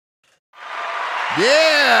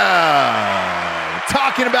Yeah!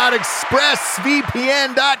 Talking about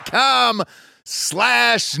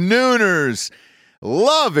expressvpn.com/Nooners.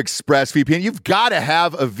 Love ExpressVPN. You've got to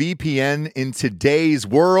have a VPN in today's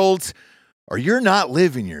world, or you're not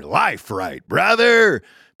living your life right, brother.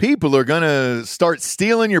 People are going to start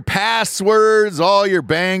stealing your passwords, all your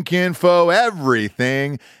bank info,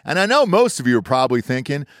 everything. And I know most of you are probably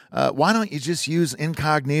thinking, why don't you just use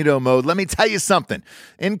incognito mode? Let me tell you something.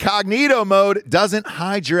 Incognito mode doesn't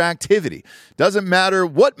hide your activity. Doesn't matter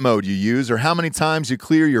what mode you use or how many times you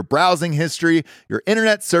clear your browsing history, your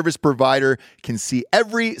internet service provider can see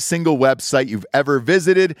every single website you've ever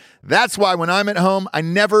visited. That's why when I'm at home, I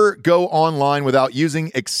never go online without using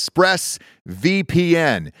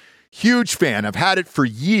ExpressVPN. Huge fan. I've had it for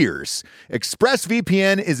years.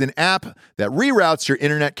 ExpressVPN is an app that reroutes your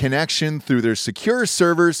internet connection through their secure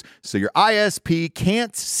servers so your ISP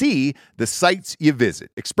can't see the sites you visit.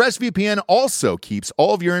 ExpressVPN also keeps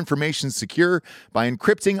all of your information secure by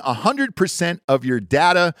encrypting 100% of your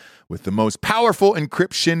data with the most powerful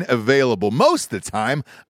encryption available. Most of the time,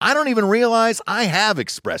 I don't even realize I have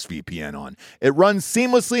ExpressVPN on. It runs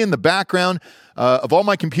seamlessly in the background of all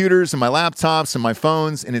my computers and my laptops and my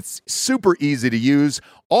phones, and it's super easy to use.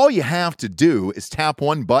 All you have to do is tap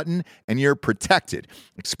one button and you're protected.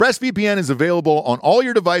 ExpressVPN is available on all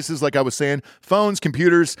your devices, like I was saying, phones,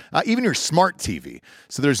 computers, even your smart TV.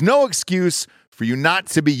 So there's no excuse for you not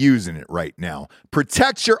to be using it right now.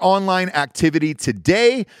 Protect your online activity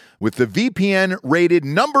today with the VPN rated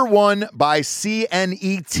 #1 by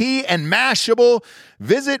CNET and Mashable.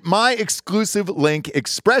 Visit my exclusive link,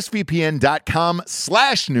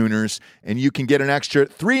 expressvpn.com/Nooners, and you can get an extra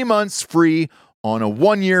 3 months free on a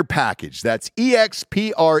 1-year package. That's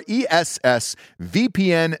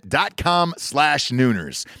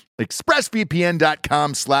expressvpn.com/Nooners.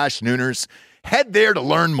 expressvpn.com/Nooners. Head there to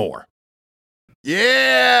learn more.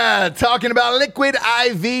 Yeah, talking about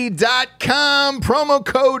liquidiv.com, promo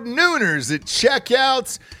code Nooners at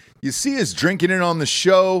checkout. You see us drinking it on the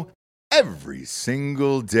show every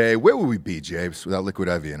single day. Where would we be, Jabes, without Liquid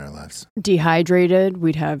IV in our lives? Dehydrated,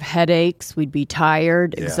 we'd have headaches, we'd be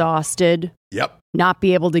tired, exhausted. Yep. Not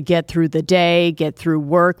be able to get through the day, get through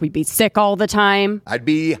work. We'd be sick all the time. I'd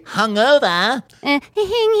be hungover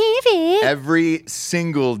every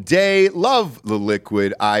single day. Love the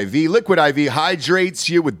Liquid IV. Liquid IV hydrates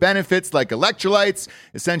you with benefits like electrolytes,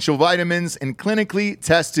 essential vitamins, and clinically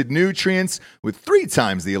tested nutrients with 3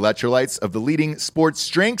 times the electrolytes of the leading sports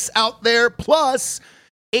drinks out there, plus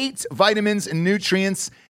 8 vitamins and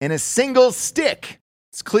nutrients in a single stick.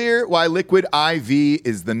 It's clear why Liquid IV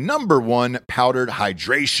is the #1 powdered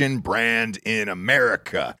hydration brand in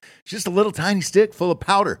America. Just a little tiny stick full of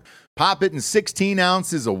powder. Pop it in 16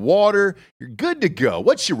 ounces of water. You're good to go.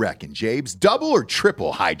 What you reckon, Jabes? Double or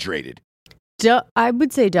triple hydrated? I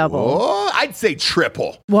would say double. Oh, I'd say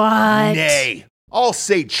triple. What? Nay, I'll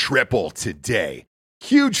say triple today.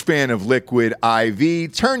 Huge fan of Liquid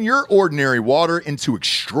IV. Turn your ordinary water into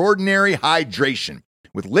extraordinary hydration.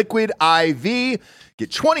 With Liquid IV,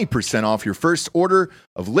 get 20% off your first order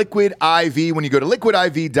of Liquid IV when you go to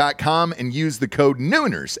liquidiv.com and use the code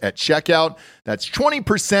Nooners at checkout. That's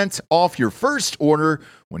 20% off your first order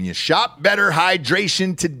when you shop Better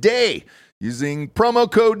Hydration today using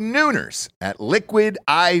promo code Nooners at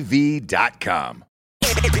liquidiv.com.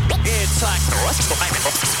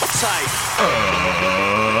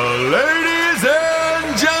 Ladies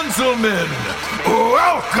and gentlemen,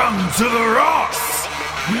 welcome to the Ross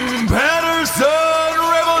Patterson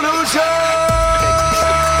Revolution!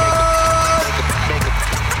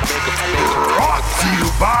 Brought to you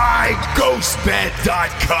by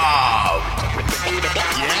GhostBed.com.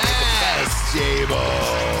 Yes,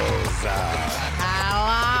 Jables.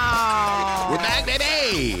 Hello. We're back,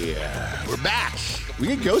 baby. We're back. We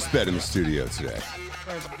get GhostBed in the studio today.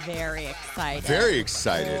 We're very excited. Very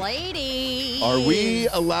excited. Ladies. Are we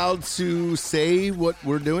allowed to say what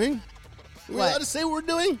we're doing? Are we What? allowed to say what we're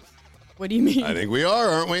doing? What do you mean? I think we are,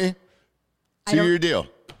 aren't we? I don't- To your deal.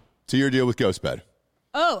 To your deal with GhostBed.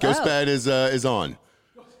 GhostBed is on.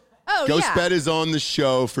 Oh, GhostBed is on the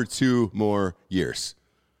show for 2 more years.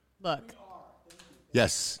 Look.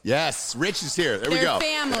 Yes. Yes. Rich is here. There we They're go.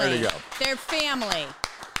 family. There we go. They're family.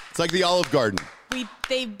 It's like the Olive Garden.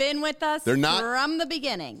 They've been with us They're not- from the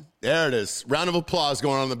beginning. There it is. Round of applause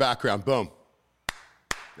going on in the background. Boom.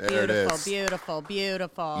 There it is. Beautiful,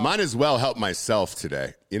 beautiful. Might as well help myself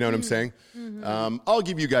today. You know what I'm saying? Mm-hmm. I'll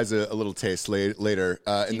give you guys a little taste later.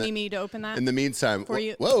 Do you need me to open that? In the meantime, For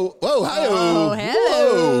you? Whoa, hi, Oh,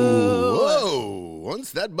 hello. whoa. Once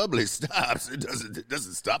that bubbly stops, it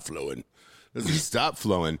doesn't stop flowing. Doesn't stop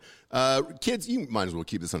flowing. Kids, you might as well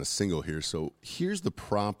keep this on a single here. So here's the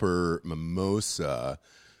proper mimosa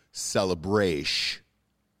celebration,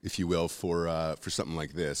 if you will, for something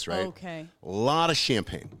like this, right? Okay. A lot of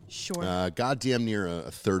champagne. Sure. Goddamn near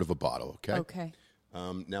a third of a bottle, okay? Okay.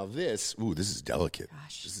 Now this is delicate.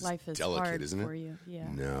 Gosh, this life is delicate, hard isn't for it? you. Yeah.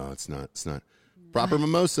 No, it's not. It's not. Proper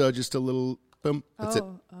mimosa, just a little boom. That's it.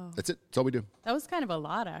 That's it. That's all we do. That was kind of a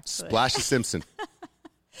lot, actually. Splash of Simpson.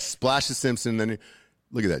 Splash of Simpson. Then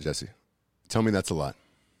look at that, Jesse. Tell me that's a lot.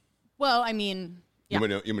 Well, I mean, yeah, You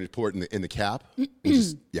want me to pour it in the cap?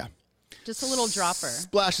 Just just a little dropper.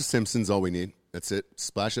 Splash of Simpson's all we need. That's it.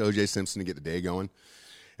 Splash of O.J. Simpson to get the day going.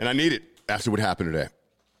 And I need it after what happened today.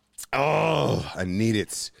 Oh, I need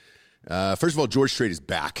it. First of all, George Strait is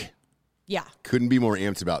back. Yeah, Couldn't be more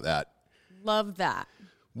amped about that. love that.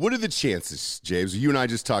 What are the chances, James? You and I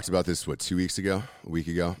just talked about this, 2 weeks ago, a week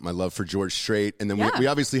ago? My love for George Strait. And then Yeah. we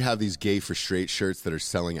obviously have these Gay for Straight shirts that are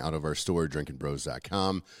selling out of our store,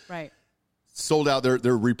 drinkingbros.com. Right. Sold out.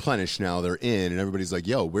 They're replenished now. They're in. And everybody's like,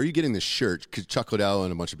 yo, where are you getting this shirt? Because Chuck Liddell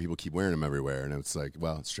and a bunch of people keep wearing them everywhere. And it's like,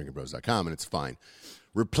 well, it's drinkingbros.com and it's fine.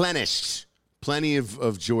 Replenished. Plenty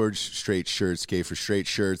of George Strait shirts, Gay for Straight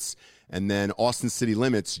shirts. And then Austin City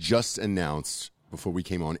Limits just announced, before we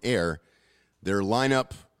came on air, their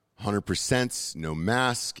lineup, 100%, no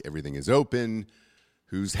mask, everything is open.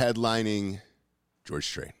 Who's headlining? George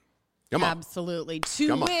Strait. Come on. Absolutely. To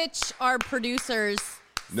Come on. which our producers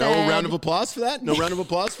No said, round of applause for that? No round of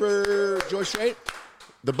applause for George Strait?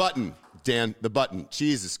 The button, Dan, the button.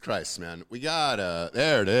 Jesus Christ, man. We got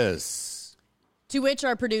there it is. To which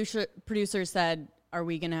our producers said, "Are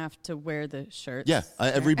we gonna have to wear the shirts?" Yeah,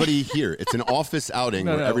 everybody here. It's an office outing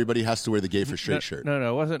where No. everybody has to wear the Gay for Straight shirt.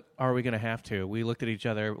 No, it wasn't. Are we going to have to? We looked at each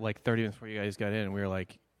other like 30 minutes before you guys got in, and we were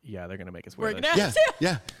like, "Yeah, they're going to make us wear We're this." gonna Yeah, have to.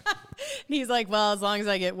 yeah. And he's like, "Well, as long as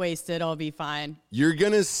I get wasted, I'll be fine." You're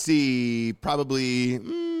going to see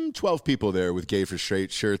probably 12 people there with Gay for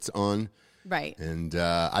Straight shirts on. Right. And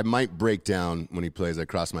I might break down when he plays I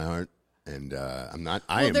Cross My Heart. And I'm not.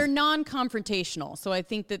 Well, they're non-confrontational, so I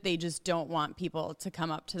think that they just don't want people to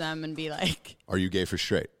come up to them and be like, Are you gay for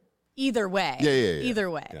straight? either way. Yeah. Either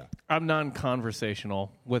way. Yeah. I'm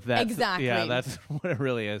non-conversational with that. Exactly. Yeah, that's what it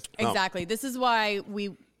really is. Exactly. This is why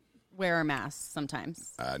we wear our masks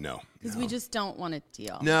sometimes. No. Because no. we just don't want to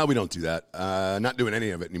deal. No, we don't do that. Not doing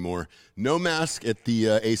any of it anymore. No mask at the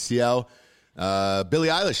ACL. Billie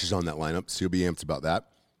Eilish is on that lineup, so you'll be amped about that.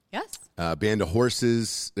 Yes. Band of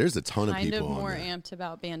Horses. There's a ton of Kind people of more on there. amped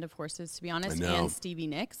about Band of Horses, to be honest, I know. and Stevie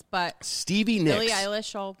Nicks. But Stevie Nicks. Billie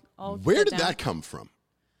Eilish, I'll Where get did down. that come from?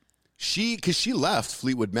 Because she left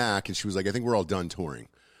Fleetwood Mac, and she was like, I think we're all done touring.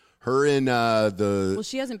 Her and Well,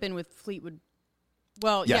 she hasn't been with Fleetwood.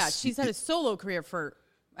 Well, Yes. yeah, she's had a solo career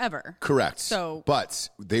forever. Correct. So- but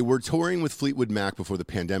they were touring with Fleetwood Mac before the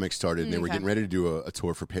pandemic started, and they were Okay. getting ready to do a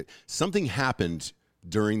tour for something happened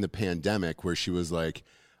during the pandemic where she was like,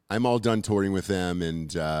 I'm all done touring with them,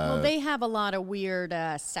 and Well, they have a lot of weird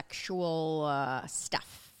sexual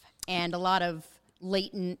stuff and a lot of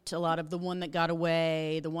latent, a lot of the one that got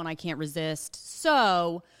away, the one I can't resist.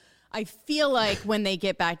 So I feel like when they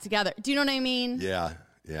get back together, do you know what I mean? yeah.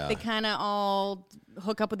 They kind of all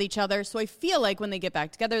hook up with each other. So I feel like when they get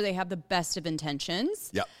back together, they have the best of intentions.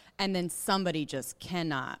 Yep. And then somebody just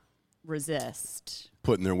cannot resist.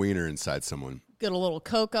 Putting their wiener inside someone. Get a little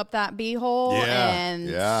coke up that beehole. And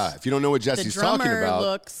yeah. If you don't know what the Jesse's talking drummer about,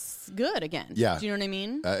 looks good again. Yeah. Do you know what I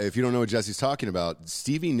mean? if you don't know what Jesse's talking about,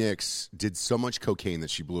 Stevie Nicks did so much cocaine that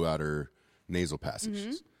she blew out her nasal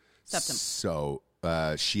passages. Septum. So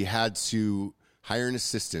she had to hire an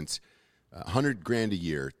assistant, $100,000 a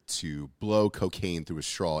year, to blow cocaine through a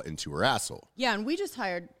straw into her asshole. Yeah, and we just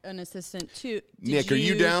hired an assistant too. Did Nick, are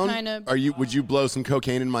you down? Kinda, Would you blow some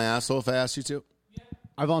cocaine in my asshole if I asked you to?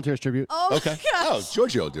 I volunteer as tribute. Oh my Okay. gosh. Oh,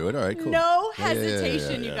 Giorgio will do it. All right, cool. No Yeah, yeah, yeah,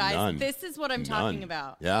 hesitation, yeah, you yeah. guys. None. This is what I'm talking None.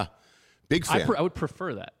 about. Yeah. Big fan. I would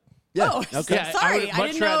prefer that. yeah. Oh, Okay. Yeah, sorry. I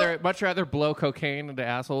would didn't know. much rather blow cocaine into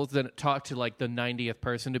assholes than talk to like the 90th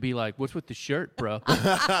person to be like, "What's with the shirt, bro?"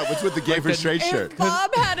 What's with the gay for straight shirt? If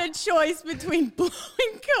Bob had a choice between blowing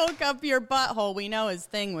coke up your butthole, we know his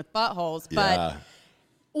thing with buttholes, but Yeah.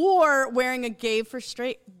 or wearing a gay for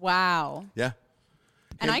straight. Wow. Yeah.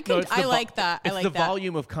 And I No, could. it's the I like that. I It's like the that.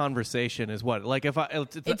 volume of conversation is what. Like if I,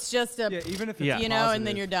 It's just a, Yeah, even if it's Yeah. you know, and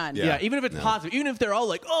then you're done. Yeah. yeah, even if it's positive, even if they're all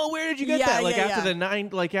like, "Oh, where did you get Yeah, that?" Like yeah, after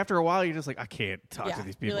yeah. after a while, you're just like, "I can't talk Yeah. to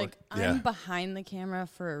these You're people." like, I'm Yeah. behind the camera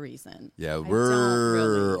for a reason. Yeah, I don't we're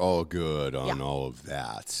really- all good on Yeah. all of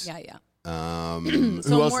that. Yeah, yeah. Who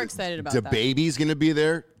So I'm else? more excited about the that. baby's going to be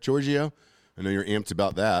there, Giorgio. I know you're amped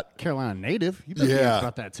about that. Carolina native. You better be Yeah. asked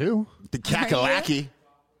about that too. The Kakalaki.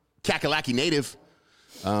 Kakalaki native.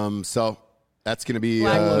 So that's going to be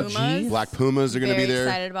Black Pumas. Black Pumas are going to be Very there.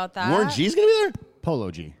 excited about that. Warren G's going to be there?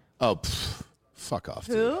 Polo G. Oh, fuck off,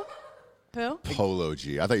 dude. Who? Polo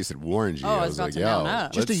G. I thought you said Warren G. Oh, I I was was about like, to yo, mount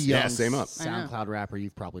up. Just a let's- young yeah, same up. SoundCloud rapper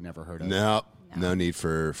you've probably never heard of. No need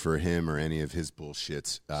for him or any of his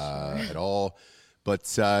bullshit at all. But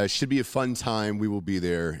should be a fun time. We will be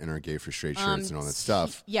there in our Gay for Straight shirts and all that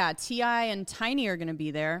stuff. Yeah, T.I. and Tiny are going to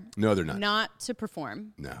be there. No, they're not. Not to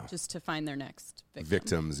perform. No. Just to find their next victim.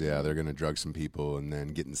 Victims, yeah, they're going to drug some people and then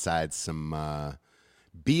get inside some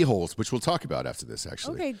b-holes, which we'll talk about after this,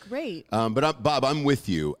 actually. Okay, great. But Bob, I'm with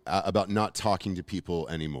you about not talking to people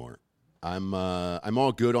anymore. I'm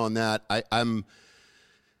all good on that. I want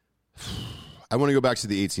to go back to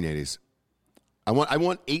the 1880s. I want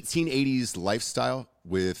 1880s lifestyle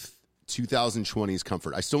with 2020s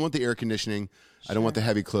comfort. I still want the air conditioning. I don't want the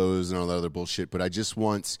heavy clothes and all that other bullshit, but I just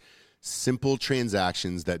want simple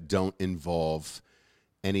transactions that don't involve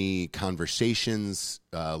any conversations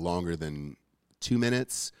longer than 2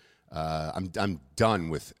 minutes. I'm done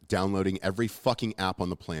with downloading every fucking app on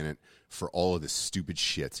the planet for all of this stupid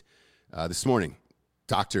shit. This morning,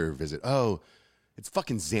 doctor visit. Oh, it's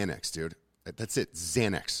fucking Xanax, dude. That's it,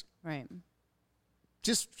 Xanax. Right.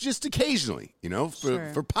 Just occasionally,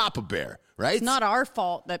 for Papa Bear, right? It's not our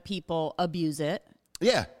fault that people abuse it.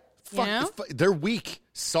 Yeah. Fuck, You know? they're weak.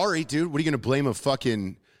 Sorry, dude. What are you going to blame a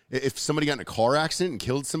fucking... If somebody got in a car accident and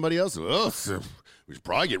killed somebody else, we should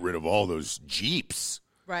probably get rid of all those Jeeps.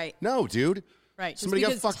 Right. No, dude. Right. Just Somebody got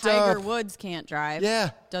because fucked Tiger up. Woods can't drive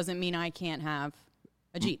doesn't mean I can't have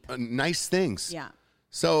a Jeep. Nice things. Yeah.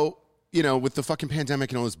 So, with the fucking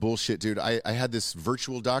pandemic and all this bullshit, dude, I had this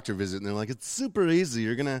virtual doctor visit, and they're like, it's super easy.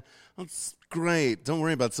 You're going to... It's great. Don't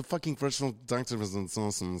worry about it. It's a fucking virtual doctor visit. It's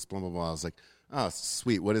awesome. It's blah, blah, blah. I was like, oh,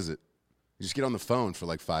 sweet. What is it? You just get on the phone for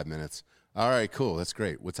like 5 minutes. All right, cool. That's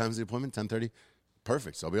great. What time's the appointment? 10:30?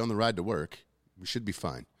 Perfect. So I'll be on the ride to work. We should be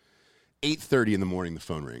fine. 8:30 in the morning, the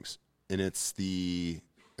phone rings. And it's the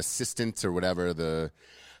assistant or whatever,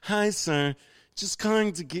 hi, sir. Just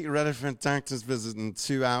calling to get you ready for a doctor's visit in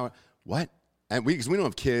 2 hours. What? And because we don't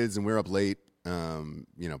have kids and we're up late, putting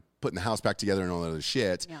the house back together and all that other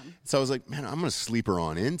shit. Yeah. So I was like, man, I'm going to sleep her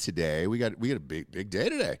on in today. We got a big day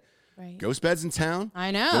today. Right. Ghost Bed's in town. I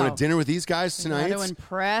know. Going to dinner with these guys tonight. To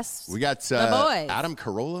impress We got the boys. Adam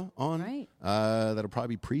Carolla on. Right. That'll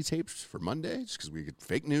probably be pre-taped for Monday just because we get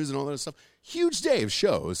fake news and all that stuff. Huge day of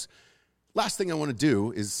shows. Last thing I want to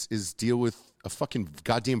do is deal with a fucking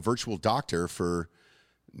goddamn virtual doctor for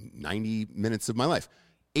 90 minutes of my life.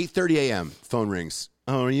 8:30 a.m. phone rings.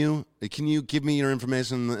 Oh, are you? Can you give me your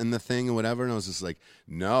information in the thing or whatever? And I was just like,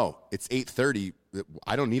 no, it's 8:30.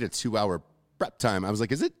 I don't need a 2-hour prep time. I was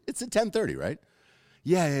like, is it? It's at 10:30, right?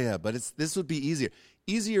 Yeah. But this would be easier.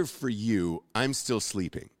 Easier for you. I'm still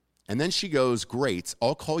sleeping. And then she goes, great.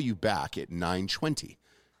 I'll call you back at 9:20.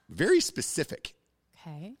 Very specific.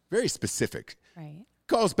 Okay. Very specific. Right.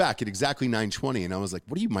 Calls back at exactly 9:20, and I was like,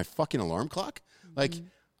 what are you, my fucking alarm clock? Like,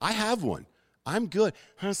 I have one. I'm good.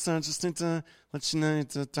 Hi, son, just need to let you know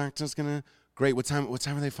the doctor's gonna... Great, what time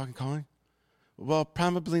are they fucking calling? Well,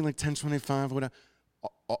 probably like 10:25 or whatever.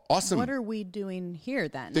 Awesome. What are we doing here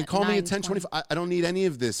then? Then call me at 10:25. I don't need any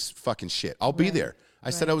of this fucking shit. I'll be there.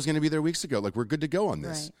 I said I was going to be there weeks ago. Like, we're good to go on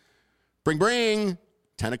this. Right. Bring.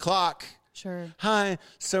 10 o'clock. Sure. Hi.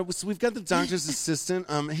 So we've got the doctor's assistant.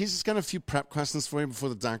 He's just got a few prep questions for you before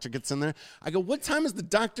the doctor gets in there. I go, what time is the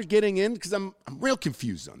doctor getting in? Because I'm real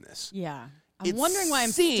confused on this. Yeah. I'm It wondering why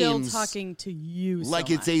I'm still seems talking to you so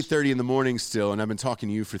Like it's much. 8:30 in the morning still, and I've been talking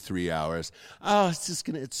to you for 3 hours. Oh,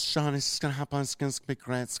 it's Sean. It's just gonna hop on. It's gonna be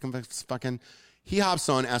great. It's gonna be fucking. He hops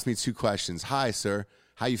on, asks me 2 questions. Hi, sir.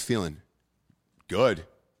 How you feeling? Good.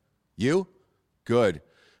 You? Good.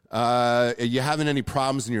 Are you having any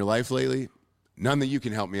problems in your life lately? None that you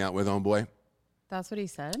can help me out with, homeboy. That's what he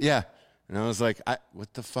said? Yeah. And I was like,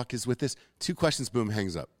 what the fuck is with this? 2 questions, boom,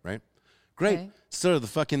 hangs up, right? Great. Okay. Sir, the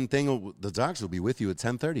fucking thing, the doctor will be with you at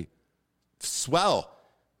 10:30. Swell.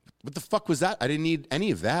 What the fuck was that? I didn't need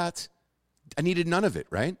any of that. I needed none of it,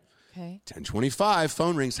 right? Okay. 10:25,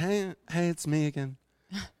 phone rings. Hey, it's me again.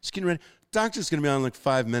 Just getting ready. Doctor's going to be on in like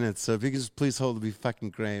 5 minutes, so if you could just please hold, it'd be fucking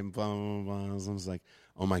great. Blah, blah, blah. I was like,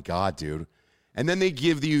 oh my God, dude. And then they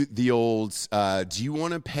give you the old, do you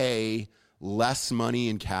want to pay less money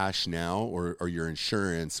in cash now or your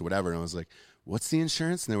insurance or whatever? And I was like, what's the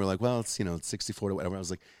insurance? And they were like, well, it's, it's 64 or whatever. I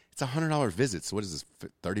was like, it's $100 visit. So what is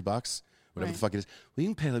this, $30? Whatever the fuck it is. Well, you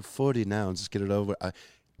can pay like 40 now and just get it over.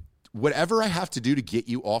 Whatever I have to do to get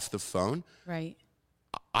you off the phone, Right.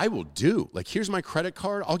 I will do. Like, here's my credit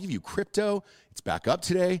card. I'll give you crypto. It's back up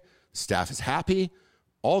today. Staff is happy.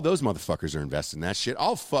 All those motherfuckers are invested in that shit.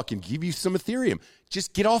 I'll fucking give you some Ethereum.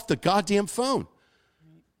 Just get off the goddamn phone.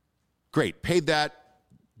 Great. Paid that.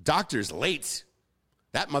 Doctor's late.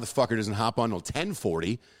 That motherfucker doesn't hop on till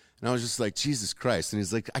 10:40. And I was just like, Jesus Christ. And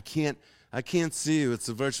he's like, I can't see you. It's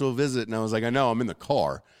a virtual visit. And I was like, I know, I'm in the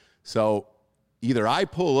car. So either I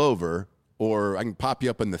pull over or I can pop you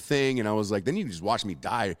up in the thing. And I was like, then you can just watch me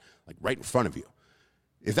die like right in front of you.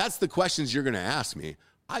 If that's the questions you're going to ask me,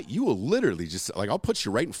 you will literally just, like, I'll put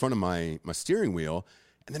you right in front of my steering wheel,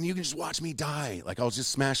 and then you can just watch me die. Like, I'll just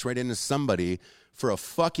smash right into somebody for a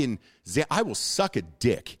fucking I will suck a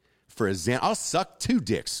dick for a Xanax. I'll suck 2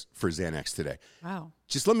 dicks for Xanax today. Wow.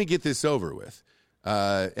 Just let me get this over with.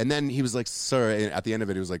 And then he was like, sorry. At the end of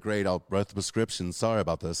it, he was like, great, I'll write the prescription. Sorry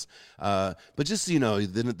about this. But just so you know,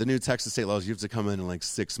 the new Texas state laws, you have to come in like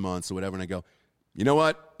 6 months or whatever. And I go, you know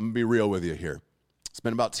what? I'm going to be real with you here.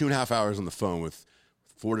 Spent about 2.5 hours on the phone with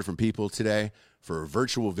 4 different people today for a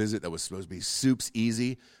virtual visit that was supposed to be soups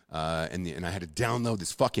easy. And I had to download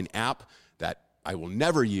this fucking app that I will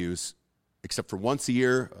never use except for once a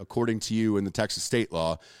year, according to you in the Texas state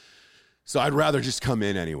law. So I'd rather just come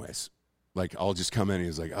in anyways. Like, I'll just come in and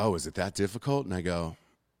he's like, oh, is it that difficult? And I go,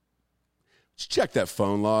 just check that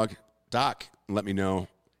phone log, Doc, and let me know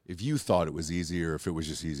if you thought it was easier or if it was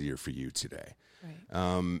just easier for you today.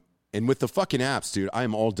 Right. And with the fucking apps, dude, I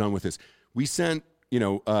am all done with this. We sent, Dan.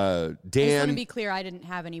 I just want to be clear, I didn't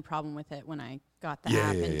have any problem with it when I got the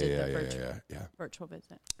app and did the virtual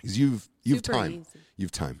visit. Because you've Super time. easy.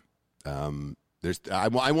 You've time.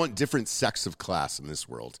 I want different sects of class in this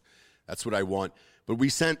world. That's what I want. But we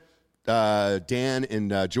sent Dan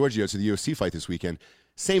and Giorgio to the UFC fight this weekend.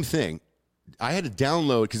 Same thing. I had to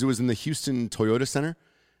download because it was in the Houston Toyota Center.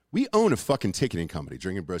 We own a fucking ticketing company,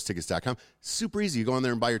 drinkingbrostickets.com. Super easy. You go on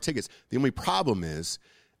there and buy your tickets. The only problem is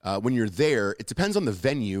when you're there, it depends on the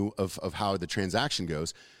venue of how the transaction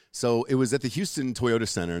goes. So it was at the Houston Toyota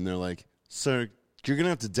Center, and they're like, sir, you're going to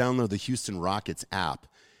have to download the Houston Rockets app,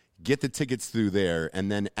 get the tickets through there,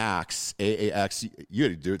 and then AAX. You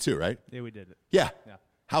had to do it too, right? Yeah, we did it. Yeah.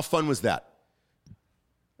 How fun was that?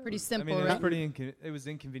 Pretty simple, I mean, right? it was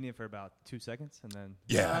inconvenient for about 2 seconds, and then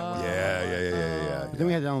Yeah. Then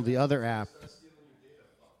we had to download the other app.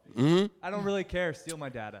 I don't really care. Steal my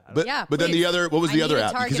data. But Yeah, but then please. what was I the need other a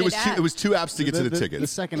app? Because targeted it was two apps to get to the The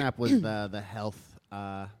tickets. second app was the health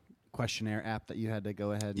questionnaire app that you had to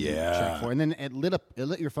go ahead and check for. And then it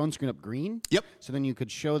lit your phone screen up green. Yep. So then you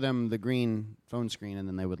could show them the green phone screen, and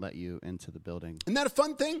then they would let you into the building. Isn't that a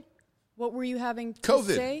fun thing? What were you having to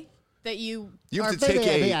COVID. say? That you have are to take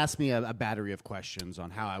They asked me a battery of questions on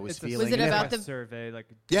how I was feeling. Was it And about a the- survey? Like,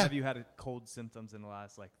 Yeah. have you had cold symptoms in the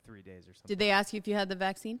last 3 days or something? Did they ask you if you had the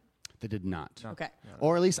vaccine? They did not. Okay.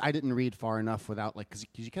 Or at least I didn't read far enough without, because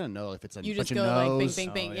you kind of know if it's a You bunch just of go like no's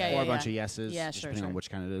bing, bing, bing. or Yeah, a bunch of yeses, Yeah, just sure, depending sure. on which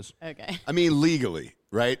kind it is. Okay. I mean, legally,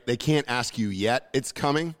 right? They can't ask you yet. It's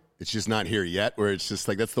coming. It's just not here yet. Where it's just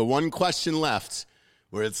like that's the one question left.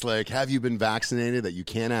 Where it's like, have you been vaccinated? That you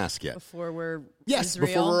can't ask yet. Before we're Yes, Israel.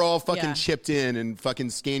 before we're all fucking Yeah. chipped in and fucking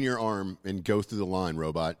scan your arm and go through the line,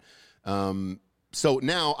 robot. So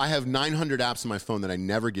now I have 900 apps on my phone that I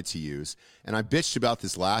never get to use. And I bitched about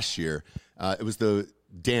this last year. It was Dan,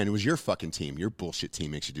 it was your fucking team. Your bullshit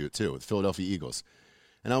team makes you do it too, with Philadelphia Eagles.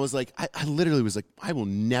 And I was like, I literally was like, I will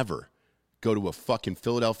never go to a fucking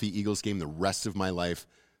Philadelphia Eagles game the rest of my life.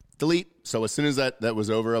 Delete. So as soon as that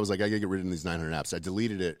was over, I was like, I got to get rid of these 900 apps. I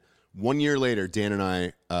deleted it. 1 year later, Dan and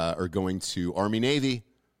I are going to Army-Navy,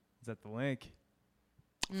 Is that the link?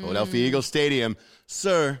 Philadelphia Eagles Stadium.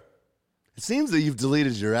 Sir, it seems that you've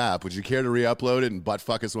deleted your app. Would you care to re-upload it and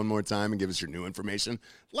butt-fuck us one more time and give us your new information?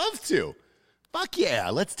 Love to. Fuck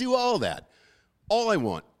yeah. Let's do all that. All I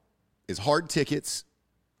want is hard tickets.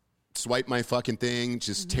 Swipe my fucking thing,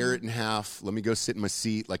 just tear it in half. Let me go sit in my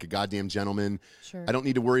seat like a goddamn gentleman. Sure. I don't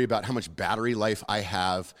need to worry about how much battery life I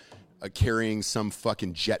have carrying some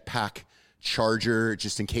fucking jetpack charger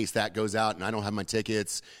just in case that goes out and I don't have my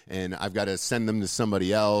tickets and I've got to send them to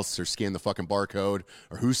somebody else or scan the fucking barcode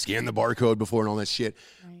or who scanned the barcode before and all that shit.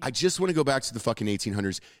 Right. I just want to go back to the fucking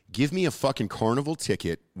 1800s. Give me a fucking carnival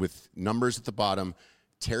ticket with numbers at the bottom.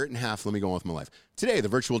 Tear it in half. Let me go on with my life. Today, the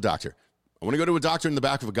virtual doctor. I want to go to a doctor in the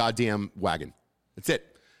back of a goddamn wagon. That's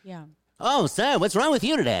it. Yeah. Oh, sir, what's wrong with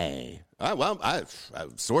you today? I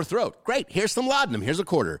sore throat. Great. Here's some laudanum. Here's a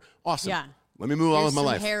quarter. Awesome. Yeah. Let me move on Here's with my some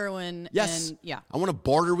life. Heroin. Yes. And, yeah. I want to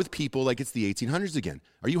barter with people like it's the 1800s again.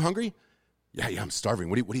 Are you hungry? Yeah, I'm starving.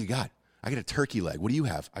 What do you got? I got a turkey leg. What do you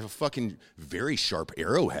have? I have a fucking very sharp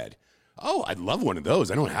arrowhead. Oh, I'd love one of those.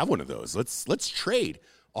 I don't have one of those. Let's trade.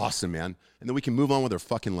 Awesome, man. And then we can move on with our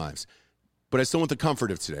fucking lives. But I still want the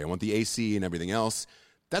comfort of today. I want the AC and everything else.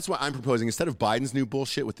 That's why I'm proposing, instead of Biden's new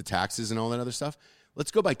bullshit with the taxes and all that other stuff, let's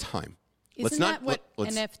go by time. Isn't that what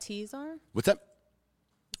NFTs are? What's that?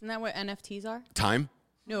 Isn't that what NFTs are? Time?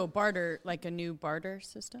 No, barter, like a new barter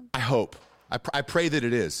system. I hope. I pray that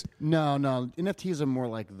it is. No. NFTs are more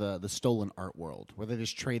like the stolen art world, where they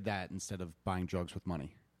just trade that instead of buying drugs with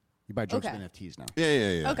money. You buy drugs with NFTs now.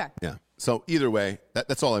 Yeah. Okay. Yeah. So either way,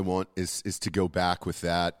 that's all I want is to go back with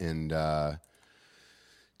that and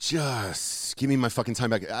just give me my fucking time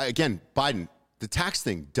back. Again, Biden, the tax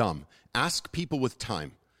thing, dumb. Ask people with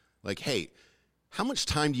time. Like, hey, how much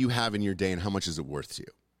time do you have in your day and how much is it worth to you?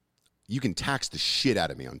 You can tax the shit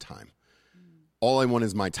out of me on time. All I want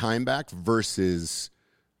is my time back versus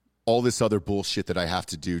all this other bullshit that I have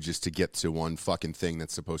to do just to get to one fucking thing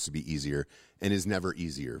that's supposed to be easier and is never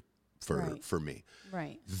easier for me.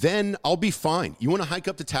 Right. Then I'll be fine. You want to hike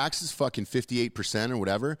up the taxes fucking 58% or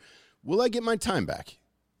whatever? Will I get my time back?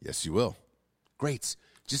 Yes, you will. Great.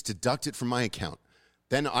 Just deduct it from my account.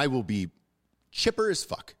 Then I will be chipper as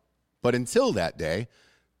fuck. But until that day,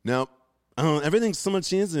 no. Oh, everything's so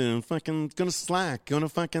much easier. Fucking go to Slack, go to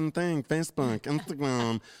fucking thing, Facebook,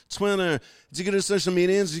 Instagram, Twitter. Did you go to social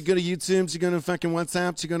media? Did you go to YouTube? Did you go to fucking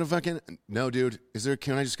WhatsApp? Did you go to fucking... No, dude.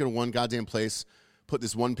 Can I just go to one goddamn place, put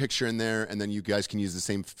this one picture in there, and then you guys can use the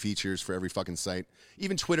same features for every fucking site?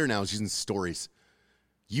 Even Twitter now is using stories.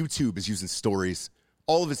 YouTube is using stories.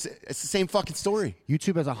 All of it's the same fucking story.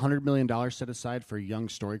 YouTube has $100 million set aside for young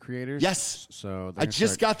story creators. Yes. So I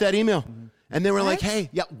just got that email. Mm-hmm. And they were like, hey,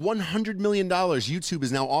 yeah, $100 million YouTube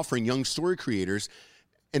is now offering young story creators.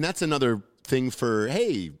 And that's another thing for,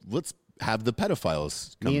 hey, let's have the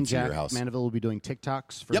pedophiles come to your house. Mandeville will be doing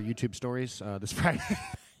TikToks for YouTube stories this Friday.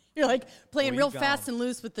 You're like playing real fast and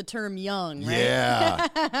loose with the term young, right?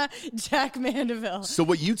 Yeah. Jack Mandeville. So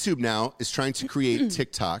what YouTube now is trying to create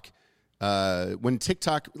TikTok. When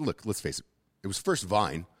TikTok, look, let's face it, it was first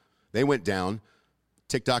Vine. They went down.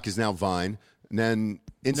 TikTok is now Vine. And then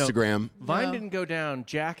Instagram. No, Vine didn't go down.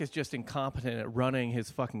 Jack is just incompetent at running his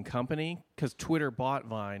fucking company because Twitter bought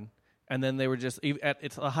Vine. And then they were just, at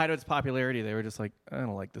the height of its popularity, they were just like, I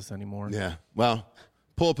don't like this anymore. Yeah. Well,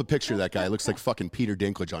 pull up a picture of that guy. It looks like fucking Peter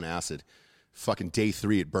Dinklage on acid. Fucking day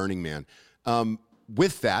 3 at Burning Man.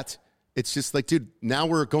 With that, it's just like, dude, now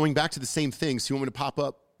we're going back to the same thing. So you want me to pop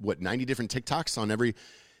up, 90 different TikToks on every...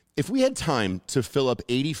 If we had time to fill up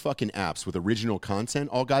 80 fucking apps with original content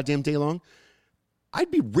all goddamn day long, I'd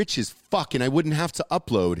be rich as fuck and I wouldn't have to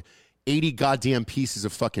upload 80 goddamn pieces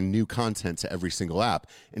of fucking new content to every single app.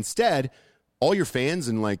 Instead, all your fans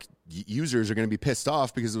and like users are going to be pissed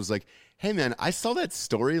off because it was like, hey man, I saw that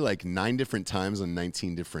story like 9 different times on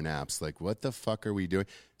 19 different apps. Like, what the fuck are we doing?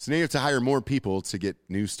 So now you have to hire more people to get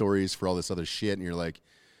news stories for all this other shit. And you're like,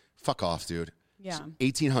 fuck off, dude. Yeah.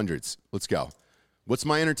 1800s. Let's go. What's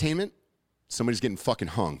my entertainment? Somebody's getting fucking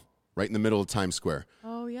hung right in the middle of Times Square.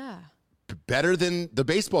 Oh, yeah. Better than the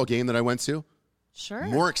baseball game that I went to. Sure.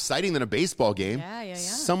 More exciting than a baseball game. Yeah.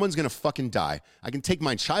 Someone's going to fucking die. I can take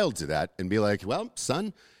my child to that and be like, well,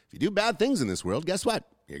 son, if you do bad things in this world, guess what?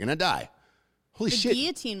 You're going to die. Holy the shit.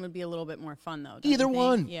 Guillotine would be a little bit more fun, though. Either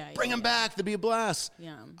one. Yeah. Bring them back. That'd be a blast.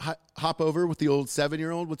 Yeah. Hop over with the old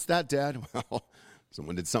 7-year-old. What's that, Dad? Well,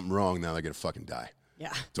 someone did something wrong. Now they're going to fucking die.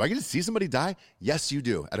 Yeah. Do I get to see somebody die? Yes, you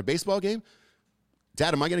do. At a baseball game?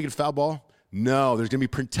 Dad, am I going to get a foul ball? No, there's going to be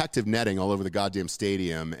protective netting all over the goddamn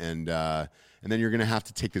stadium, and then you're going to have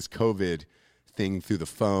to take this COVID thing through the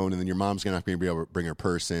phone, and then your mom's going to be able to bring her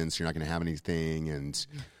purse in, so you're not going to have anything, and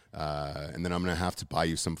then I'm going to have to buy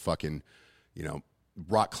you some fucking,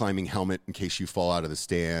 rock climbing helmet in case you fall out of the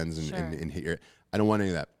stands and hit your... I don't want any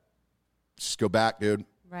of that. Just go back, dude.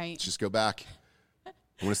 Right. Just go back. I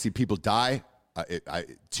want to see people die.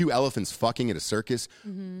 2 elephants fucking at a circus,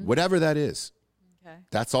 whatever that is. Okay.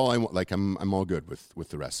 That's all I want. Like I'm all good with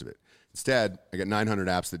the rest of it. Instead, I got 900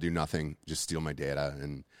 apps that do nothing, just steal my data,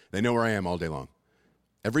 and they know where I am all day long.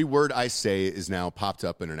 Every word I say is now popped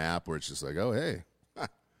up in an app where it's just like, oh hey,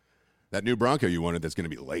 that new Bronco you wanted that's going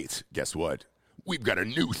to be late. Guess what? We've got a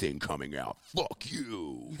new thing coming out. Fuck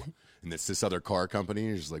you. And it's this other car company.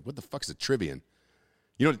 You're just like, what the fuck's a Trivian?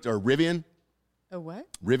 Or Rivian? A what?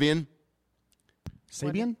 Rivian.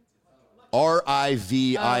 Sabian?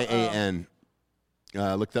 Rivian.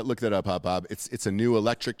 Look that up, Bob. It's a new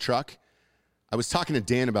electric truck. I was talking to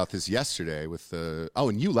Dan about this yesterday with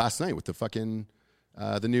and you last night with the fucking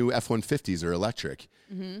the new F-150s are electric.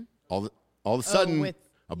 Mm-hmm. All of a sudden,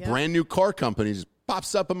 brand new car company just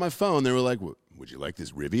pops up on my phone. They were like, "Would you like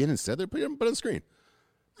this Rivian?" Instead, they're putting it on the screen.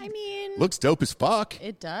 I mean, looks dope as fuck.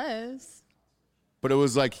 It does. But it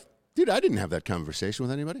was like, dude, I didn't have that conversation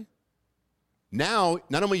with anybody. Now,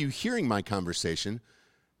 not only are you hearing my conversation,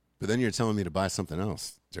 but then you're telling me to buy something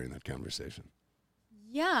else. during that conversation.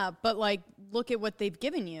 Yeah, but like, look at what they've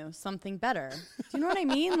given you, something better. Do you know what I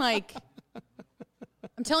mean? Like,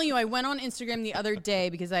 I'm telling you, I went on Instagram the other day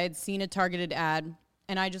because I had seen a targeted ad,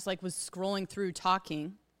 and I just like was scrolling through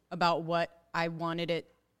talking about what I wanted it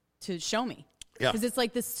to show me. Yeah. Because it's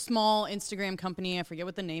like this small Instagram company, I forget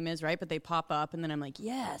what the name is, right? But they pop up, and then I'm like,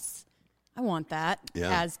 yes, I want that.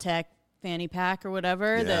 Yeah. Aztec fanny pack or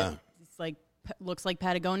whatever Yeah. that it's like looks like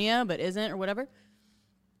Patagonia but isn't or whatever.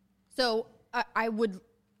 So I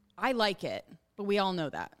like it, but we all know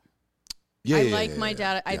that. I like my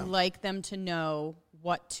data. I'd like them to know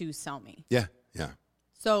what to sell me. Yeah.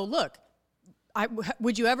 So look,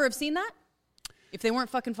 would you ever have seen that if they weren't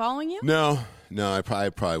fucking following you? No, I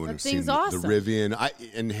probably wouldn't have seen thing's awesome. the Rivian.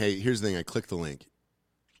 And hey, here's the thing. I clicked the link.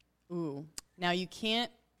 Ooh. Now you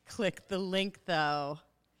can't click the link though.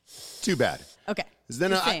 Too bad. Okay. 'Cause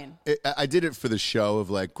then Just saying. I did it for the show of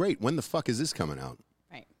like, great, when the fuck is this coming out?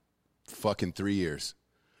 Right. Fucking 3 years.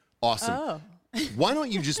 Awesome. Oh. Why don't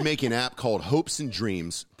you just make an app called Hopes and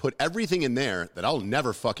Dreams, put everything in there that I'll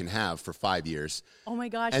never fucking have for 5 years. Oh my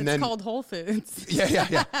gosh, And it's then- called Whole Foods.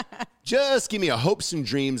 Yeah. Just give me a Hopes and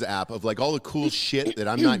Dreams app of like all the cool shit that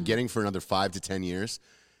I'm not getting for another 5 to 10 years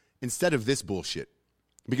instead of this bullshit.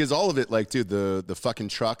 Because all of it, like, dude, the fucking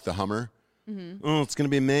truck, the Hummer, oh, it's going to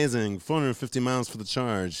be amazing. 450 miles for the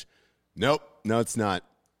charge. Nope. No, it's not.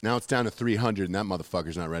 Now it's down to 300, and that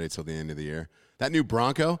motherfucker's not ready till the end of the year. That new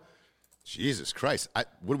Bronco, Jesus Christ. What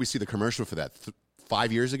did we see the commercial for that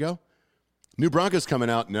 5 years ago? New Bronco's coming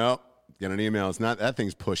out. Nope. Get an email. It's not. That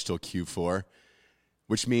thing's pushed till Q4,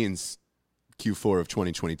 which means Q4 of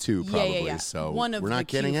 2022 probably. Yeah. So One of we're not the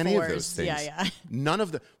getting any of those Q4s. things. Yeah. None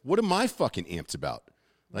of the. What am I fucking amped about?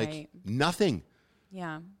 Like Right. nothing.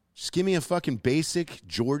 Yeah. Just give me a fucking basic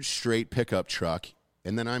George Strait pickup truck,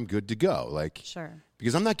 and then I'm good to go. Like, Sure.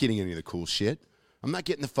 because I'm not getting any of the cool shit. I'm not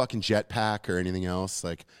getting the fucking jetpack or anything else.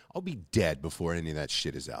 Like, I'll be dead before any of that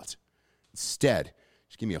shit is out. Instead,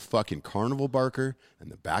 just give me a fucking carnival barker in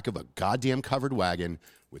the back of a goddamn covered wagon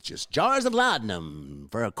with just Jars of laudanum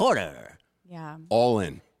for a quarter. Yeah. all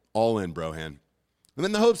in, brohan. And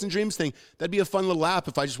then the hopes and dreams thing, that'd be a fun little app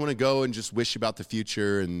if I just want to go and just wish about the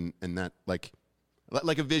future and that, like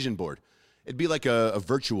a vision board. It'd be like a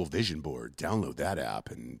virtual vision board. Download that app.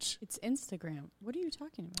 And It's Instagram. What are you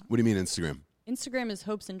talking about? what do you mean Instagram? Instagram is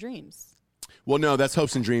hopes and dreams. Well, no, that's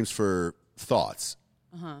hopes and dreams for thoughts,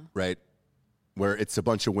 right? Where it's a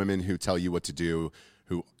bunch of women who tell you what to do,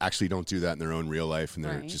 who actually don't do that in their own real life, and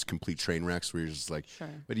they're Right. just complete train wrecks. Where you're just like, Sure.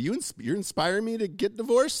 but you're inspiring me to get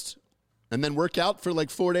divorced, and then work out for like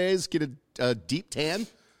 4 days, get a deep tan,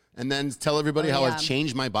 and then tell everybody how yeah. I've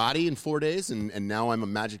changed my body in 4 days, and now I'm a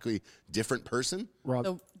magically different person. Rob,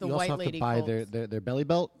 The you white also have lady to buy Colts. their belly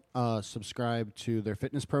belt, subscribe to their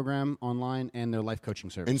fitness program online, and their life coaching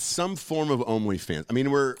service. And some form of OnlyFans. I mean,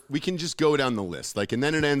 we can just go down the list, like, and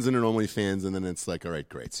then it ends in an OnlyFans, and then it's like, all right,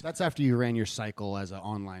 great. That's after you ran your cycle as an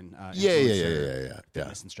online Yeah.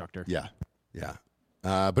 fitness instructor. Yeah.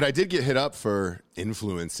 But I did get hit up for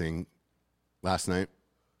influencing last night.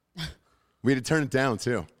 We had to turn it down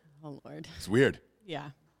too. Oh, Lord. It's weird.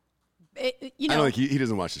 Yeah. I don't like he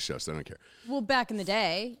doesn't watch the show, so I don't care. Well, back in the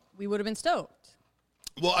day, we would have been stoked.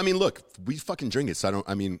 Well, I mean, look, we fucking drink it, so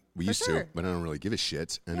we used sure. to, but I don't really give a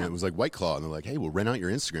shit. And it was like White Claw, and they're like, hey, we'll rent out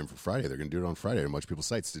your Instagram for Friday. They're going to do it on Friday on a bunch of people's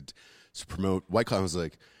sites to promote White Claw. I was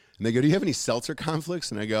like, and they go, do you have any seltzer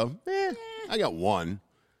conflicts? And I go, I got one.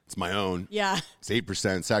 It's my own. Yeah. It's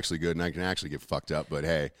 8%. It's actually good, and I can actually get fucked up, but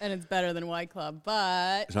hey. And it's better than White Club,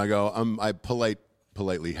 but So I go, I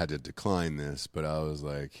politely had to decline this, but I was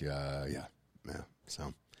like, yeah.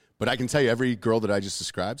 So, but I can tell you, every girl that I just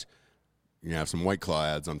described, you're going to have some White Claw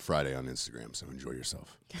ads on Friday on Instagram, so enjoy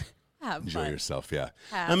yourself. have Enjoy fun. yourself, yeah.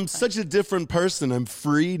 Have I'm fun. such a different person. I'm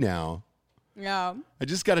free now. Yeah. I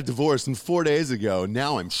just got a divorce 4 days ago.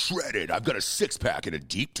 Now I'm shredded. I've got a six-pack and a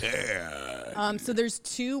deep tan. So there's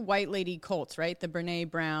two white lady Colts, right? The Brene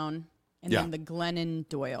Brown and Yeah. then the Glennon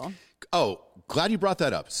Doyle. Oh, glad you brought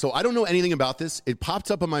that up. So I don't know anything about this. It popped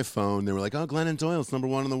up on my phone. They were like, oh, Glennon Doyle's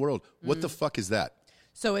 #1 in the world. What the fuck is that?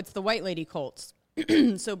 So it's the white lady Colts.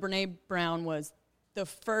 So Brene Brown was the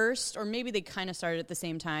first, or maybe they kind of started at the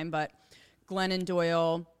same time, but Glennon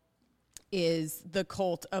Doyle is the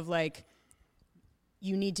cult of like,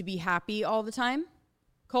 you need to be happy all the time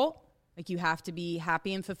cult. Like you have to be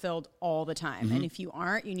happy and fulfilled all the time. And if you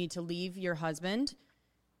aren't, you need to leave your husband,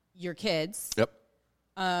 your kids. Yep.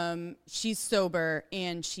 She's sober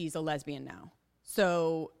and she's a lesbian now.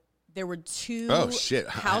 So there were two Oh, shit.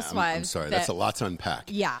 housewives. I'm sorry. that- That's a lot to unpack.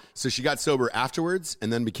 Yeah. So she got sober afterwards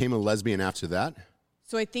and then became a lesbian after that?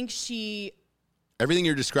 So I think she Everything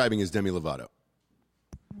you're describing is Demi Lovato.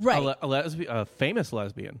 Right. A famous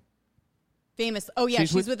lesbian. Famous. Oh, yeah.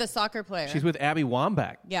 She's with a soccer player. She's with Abby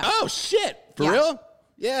Wambach. Yeah. Oh, shit. For Yeah. real?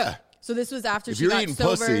 Yeah. So this was after If she you're got eating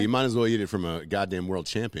sober. pussy, you might as well eat it from a goddamn world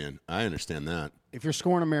champion. I understand that. If you're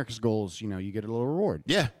scoring America's goals, you get a little reward.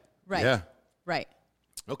 Yeah. Right. Yeah. Right.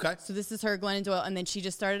 Okay. So this is her, Glennon Doyle, and then she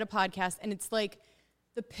just started a podcast, and it's like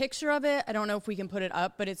the picture of it. I don't know if we can put it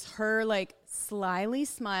up, but it's her like slyly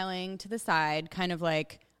smiling to the side, kind of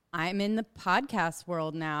like, I'm in the podcast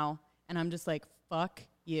world now, and I'm just like, fuck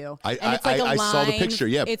you. And it's like a line, saw the picture.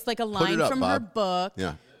 Yeah. It's like a Put it line up, from her Bob. book.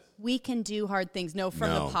 Yeah. We can do hard things. No, from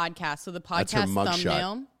No. the podcast. So the That's her podcast mugshot.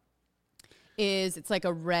 thumbnail is it's like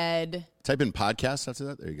a red. Type in podcast after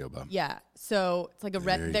that. There you go, Bob. Yeah. So it's like a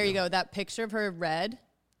red. There you There you go. go. That picture of her red.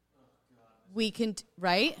 We can,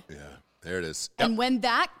 right? Yeah. There it is. And when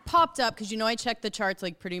that popped up, because I check the charts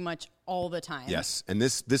like pretty much all the time. Yes. And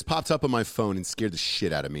this popped up on my phone and scared the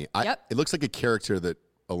shit out of me. Yep. It looks like a character that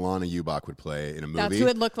Alana Ubach would play in a movie. That's who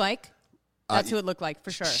it looked like. That's who it looked like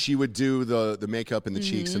for sure. She would do the makeup and the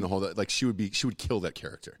cheeks and the whole like she would kill that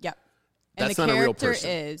character. Yep. And That's the not a real character person.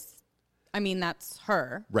 is, that's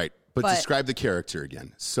her. Right. But But- describe the character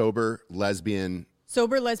again. Sober, lesbian.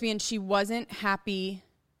 Sober lesbian. She wasn't happy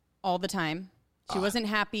all the time. She wasn't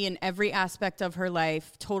happy in every aspect of her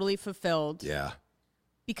life, totally fulfilled. Yeah.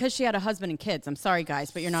 Because she had a husband and kids. I'm sorry,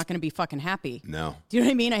 guys, but you're not going to be fucking happy. No. Do you know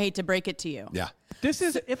what I mean? I hate to break it to you. Yeah. This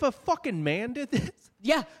is if a fucking man did this.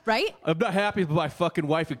 Yeah, right? I'm not happy with my fucking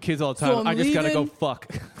wife and kids all the So time. I'm I just gotta go leaving. fuck.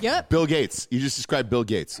 Yep. Bill Gates. You just described Bill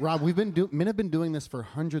Gates. Rob, men have been doing this for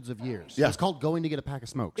hundreds of years. Yeah. It's called going to get a pack of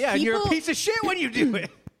smokes. Yeah, and you're a People- piece of shit when you do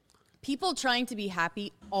it. People trying to be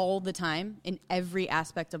happy all the time in every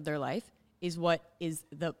aspect of their life is what is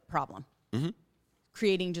the problem.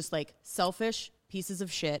 Creating just like selfish pieces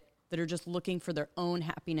of shit that are just looking for their own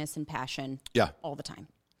happiness and passion Yeah. all the time.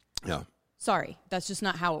 Yeah. Sorry, that's just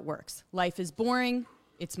not how it works. Life is boring,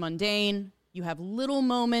 it's mundane. You have little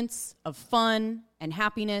moments of fun and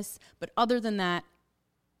happiness, but other than that,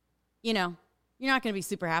 you're not going to be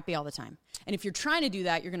super happy all the time. And if you're trying to do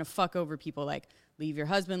that, you're going to fuck over people like leave your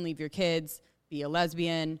husband, leave your kids, be a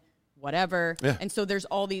lesbian, whatever. Yeah. And so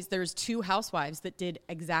there's two housewives that did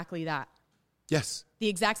exactly that. Yes. The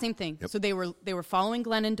exact same thing. Yep. So they were following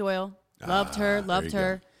Glennon Doyle, loved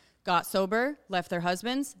her, got sober, left their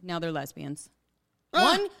husbands, now they're lesbians.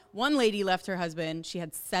 One lady left her husband, she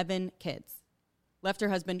had 7 kids. Left her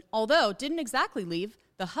husband, although didn't exactly leave.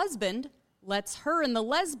 The husband lets her and the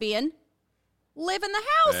lesbian live in the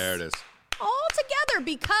house. There it is. All together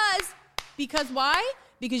because why?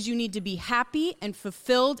 Because you need to be happy and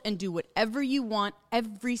fulfilled and do whatever you want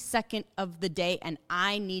every second of the day, and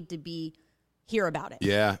I need to hear about it.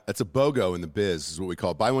 Yeah, that's a BOGO in the biz, is what we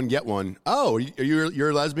call it. Buy one, get one. Oh, you're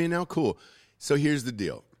a lesbian now? Cool. So here's the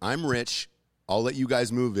deal. I'm rich. I'll let you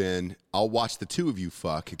guys move in. I'll watch the two of you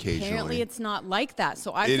fuck occasionally. Apparently it's not like that.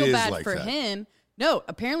 So I It feel is bad like for that. him. No,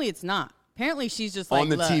 apparently it's not. Apparently she's just like, On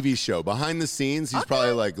the look, TV show, behind the scenes, he's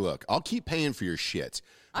probably like, look, I'll keep paying for your shit.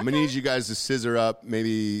 I'm going to need you guys to scissor up,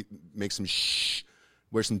 maybe make some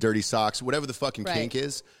wear some dirty socks, whatever the fucking Right. kink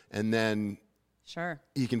is. And then Sure.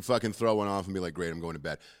 he can fucking throw one off and be like, great, I'm going to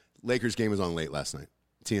bed. Lakers game was on late last night.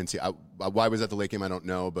 TNT. Why was that the late game? I don't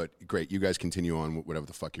know, but great. You guys continue on whatever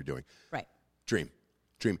the fuck you're doing. Right. Dream.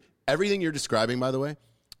 Everything you're describing, by the way,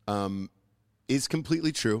 is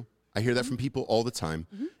completely true. I hear that from people all the time.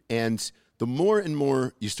 And the more and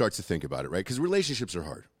more you start to think about it, right? Because relationships are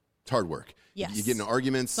hard. It's hard work. Yes. You get into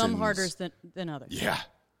arguments. Some and- harder than others. Yeah.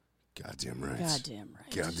 Goddamn right. Goddamn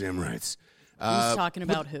right. Goddamn right. Who's talking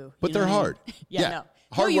about who? But You know they're what I mean? hard. Yeah, Yeah. no.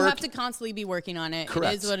 Hard no, you work. have to constantly be working on it.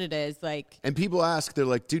 Correct. It is what it is. Like, And people ask, they're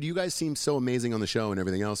like, dude, you guys seem so amazing on the show and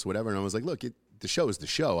everything else, whatever. And I was like, look, the show is the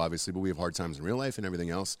show, obviously, but we have hard times in real life and everything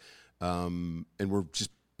else. And we're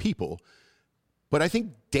just people. But I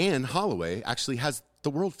think Dan Holloway actually has the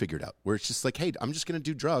world figured out, where it's just like, hey, I'm just going to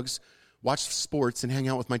do drugs, watch sports, and hang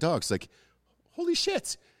out with my dogs. Like, holy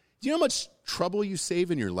shit. Do you know how much trouble you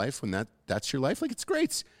save in your life when that's your life? Like, it's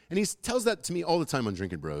great. And he tells that to me all the time on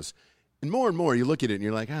Drinking Bros. And more, you look at it and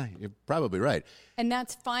you're like, you're probably right. and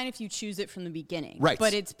that's fine if you choose it from the beginning. Right.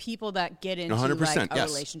 But it's people that get into 100%, like a yes.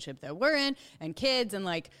 relationship that we're in and kids and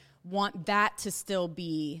like want that to still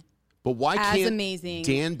be. But why As can't amazing.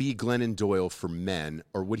 Dan be Glennon Doyle for men,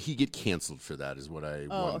 or would he get canceled for that? Is what I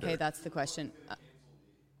Oh, wonder. okay, that's the question.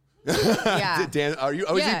 Yeah. Dan, is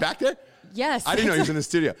he Yeah. back there? Yes. I didn't know he was in the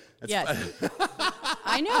studio. That's Yes.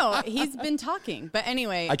 I know. He's been talking. But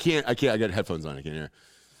anyway. I can't. I got headphones on. I can't hear.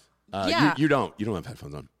 Yeah. You don't have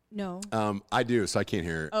headphones on. No. I do, so I can't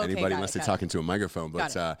hear Okay, anybody got unless it, they're got talking to a microphone.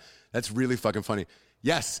 But Got that's really fucking funny.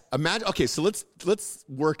 Yes. Imagine. Okay, so let's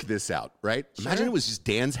work this out, right? Imagine it was just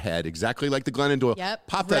Dan's head, exactly like the Glennon Doyle. Yep.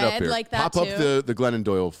 Pop that up Red here. like that Pop up too. the Glennon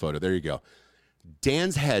Doyle photo. There you go.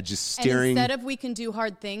 Dan's head just And staring. instead of we can do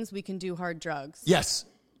hard things, we can do hard drugs. Yes.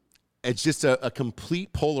 It's just a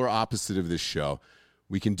complete polar opposite of this show.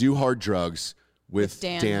 We can do hard drugs with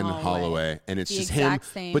Dan Holloway, and it's The just him, exact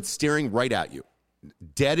same. but staring right at you,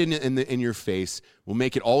 dead in your face. We'll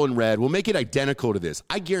make it all in red. We'll make it identical to this.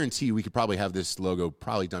 I guarantee you, we could probably have this logo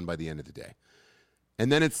probably done by the end of the day.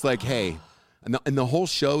 And then it's like, hey, and the whole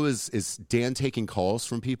show is Dan taking calls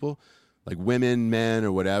from people, like women, men,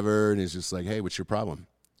 or whatever, and it's just like, hey, what's your problem?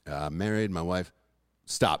 Married, my wife.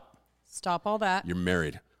 Stop. Stop all that. You're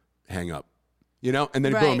married. Hang up. You know, and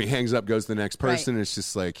then Right. boom, he hangs up, goes to the next person. Right. And it's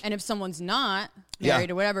just like, And if someone's not Yeah. married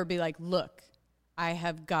or whatever, be like, look, I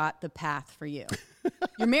have got the path for you.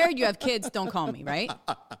 You're married, you have kids, don't call me, right?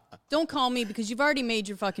 Don't call me because you've already made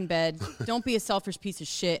your fucking bed. Don't be a selfish piece of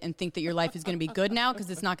shit and think that your life is going to be good now because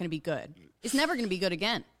it's not going to be good. It's never going to be good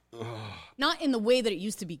again. Not in the way that it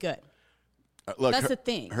used to be good. look, That's her, the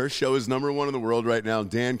thing. Her show is #1 in the world right now.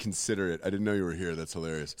 Dan, consider it. I didn't know you were here. That's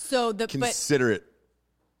hilarious. So Consider it.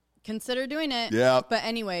 consider doing it. Yeah. But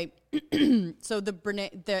anyway, so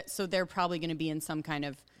so they're probably going to be in some kind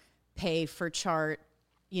of pay for chart,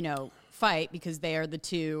 fight because they are the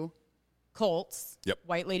two cults, Yep.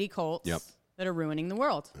 white lady cults, Yep. that are ruining the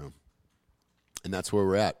world. And that's where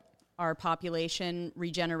we're at. Our population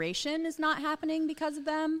regeneration is not happening because of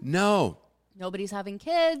them. No. Nobody's having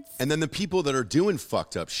kids. And then the people that are doing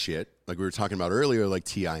fucked up shit, like we were talking about earlier, like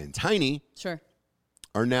T.I. and Tiny, Sure.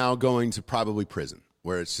 are now going to probably prison,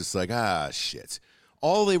 where it's just like, shit.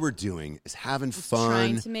 All they were doing is having fun.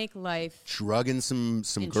 Trying to make life. Drugging some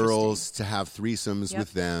Interesting. girls to have threesomes Yep.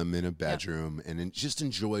 with them in a bedroom and just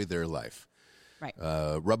enjoy their life. Right.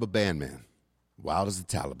 Rubber Band Man, wild as the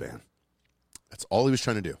Taliban. That's all he was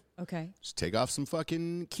trying to do. Okay. Just take off some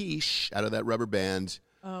fucking quiche out of that rubber band,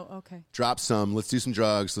 Oh, okay. drop some. Let's do some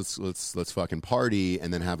drugs. Let's fucking party,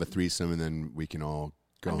 and then have a threesome, and then we can all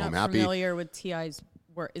go I'm home not happy. familiar with T.I.'s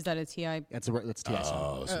work. Is that a T.I.? That's T.I.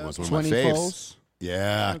 song. Oh, so it's one of 20 my faves. Foes.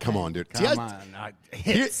 Yeah, come on, dude. Come T.I.'s on.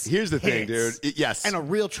 Hits. here's the thing, Hits. dude. Yes, And a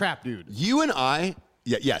real trap dude. you and I.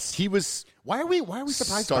 Yes, he was. Why are we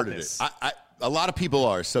surprised started about this? it. A lot of people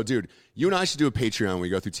are. So, dude, you and I should do a Patreon where we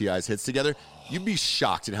go through T.I.'s hits together. You'd be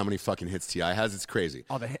shocked at how many fucking hits T.I. has. It's crazy.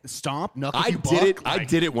 Oh, the stomp, knuckles. I you did it. buck? I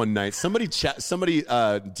did it one night. Somebody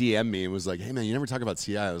DM'd me and was like, "Hey man, you never talk about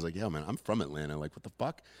T.I." I was like, "Yo man, I'm from Atlanta. Like, what the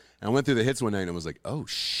fuck?" And I went through the hits one night and I was like, "Oh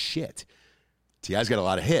shit, T.I.'s got a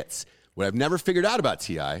lot of hits." What I've never figured out about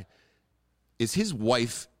T.I. is his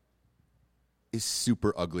wife is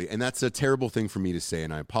super ugly, and that's a terrible thing for me to say,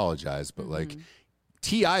 and I apologize, but like,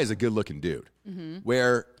 T.I. is a good looking dude.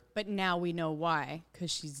 Where But now we know why,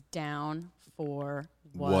 because she's down for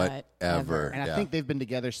whatever. whatever. And Yeah. I think they've been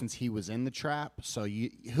together since he was in the trap. So who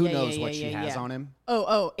Yeah, knows yeah, what yeah, she yeah, has yeah. on him?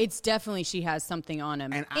 Oh, it's definitely she has something on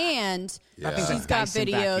him. And And Yeah. think she's a got Dyson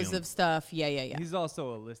videos vacuum. of stuff. Yeah. He's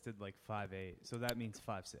also a listed like 5'8", so that means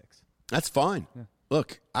 5'6". That's fine.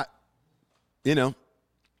 Look,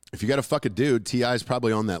 if you got to fuck a dude, T.I. is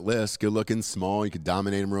probably on that list. Good looking, small. You could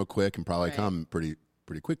dominate him real quick and probably Right. come pretty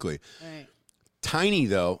quickly. Right. Tiny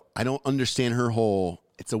though, I don't understand her whole.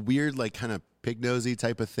 It's a weird, like, kind of pig nosy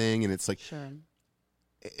type of thing, and it's like Sure.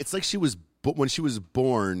 it's like she was when she was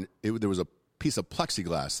born. There was a piece of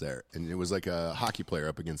plexiglass there, and it was like a hockey player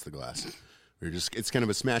up against the glass. It's kind of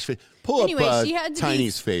a smash face. Pull Anyway, up she had to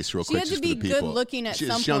Tiny's be, face real she quick. had just to be for the people. good looking at Is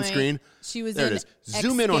some she on point. screen? She was there in it is.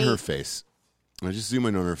 Zoom in on her Escape. face. Just zoom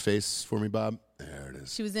in on her face for me, Bob. There it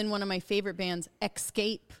is. She was in one of my favorite bands,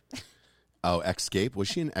 Escape. Oh, Escape. Was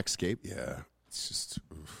she in Escape? Yeah. It's just.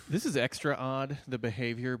 Oof. This is extra odd, the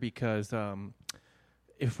behavior, because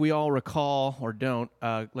if we all recall or don't,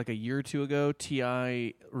 like a year or two ago,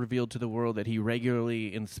 T.I. revealed to the world that he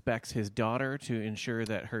regularly inspects his daughter to ensure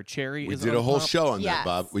that her cherry We is did on a whole top. show on Yes. that,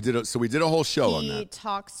 Bob. We did a whole show on He that.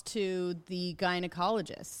 talks to the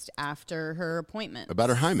gynecologist after her appointment. About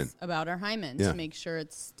her hymen. About her hymen Yeah. to make sure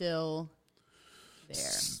it's still there.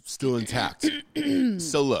 Still intact.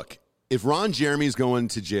 So look, if Ron Jeremy's going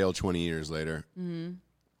to jail 20 years later,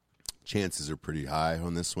 chances are pretty high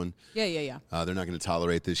on this one. Yeah. They're not going to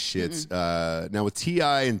tolerate this shit. Now, with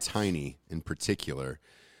T.I. and Tiny in particular,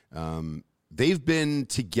 they've been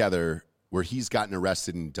together where he's gotten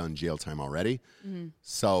arrested and done jail time already.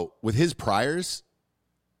 So with his priors,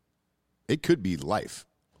 it could be life.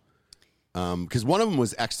 Because one of them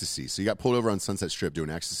was ecstasy. So he got pulled over on Sunset Strip doing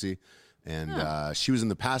ecstasy. And she was in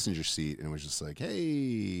the passenger seat and was just like,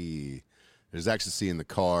 hey, there's ecstasy in the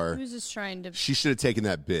car. He was just trying to. She should have taken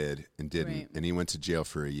that bid and didn't. Right. And he went to jail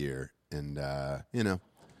for a year. And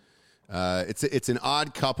it's an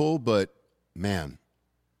odd couple, but man,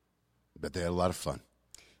 but they had a lot of fun.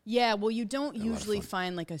 Yeah, well, you don't usually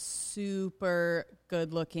find like a super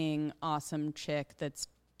good-looking, awesome chick that's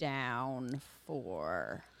down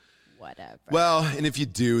for whatever. Well, and if you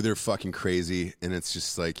do, they're fucking crazy, and it's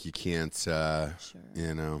just like you can't, you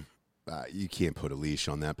can't put a leash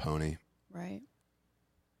on that pony. Right.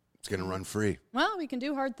 It's gonna run free. Well, we can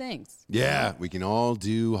do hard things. Yeah, we can all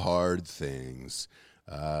do hard things.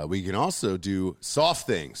 We can also do soft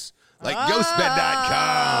things like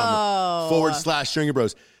ghostbed.com/Stringer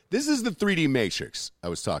Bros. This is the 3D matrix I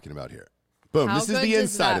was talking about here. Boom. How this is good the does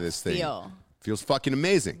inside that of this thing. feel? Feels fucking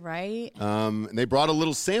amazing. Right? And they brought a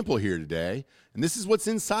little sample here today, and this is what's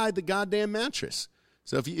inside the goddamn mattress.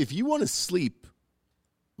 So if you want to sleep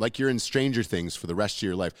like you're in Stranger Things for the rest of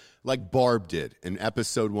your life, like Barb did in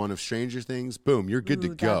episode 1 of Stranger Things, boom, you're good to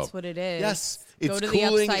go. That's what it is. Yes, Go it's to the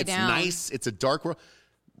cooling, upside it's down. nice, it's a dark world.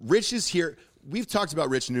 Rich is here. We've talked about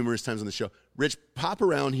Rich numerous times on the show. Rich, pop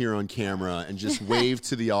around here on camera and just wave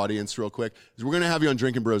to the audience real quick. 'Cause we're going to have you on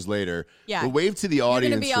Drinking Bros later. Yeah. But wave to the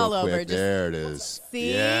audience be real all over. quick. Just- There it is.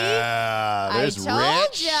 See? Yeah, there's I told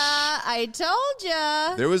Rich. ya. I told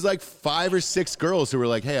ya. There was like 5 or 6 girls who were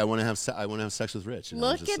like, "Hey, I want to have sex with Rich." And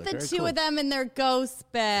I was Look just at like, the "All right, two cool." of them in their ghost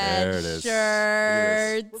bed There it is.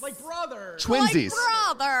 shirts. We're like brothers. Twinsies.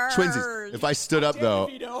 Brothers. Twinsies. If I stood up though,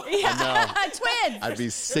 Twins. I'd be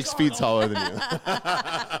 6 feet taller than you.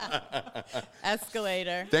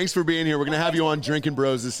 Escalator. Thanks for being here. We're going to have you on Drinking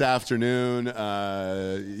Bros this afternoon.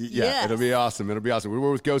 Yes. It'll be awesome. It'll be awesome. We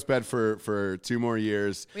were with Ghost Bed for 2 more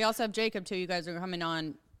years. We also have Jacob, too. You guys are coming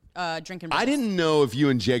on Drinking I Bros. didn't know if you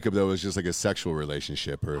and Jacob, though, was just like a sexual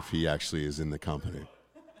relationship or if he actually is in the company.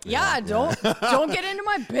 Don't get into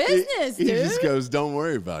my business, He dude. just goes, "Don't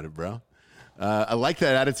worry about it, bro." I like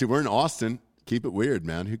that attitude. We're in Austin. Keep it weird,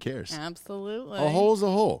 man. Who cares? Absolutely. A hole's a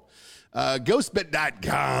hole.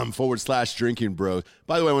 Ghostbed.com/Drinking Bros.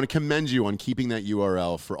 By the way, I want to commend you on keeping that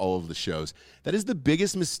URL for all of the shows. That is the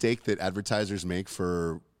biggest mistake that advertisers make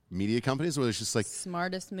for media companies, where it's just like,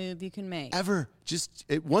 Smartest move you can make. ever.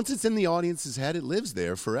 Once it's in the audience's head, it lives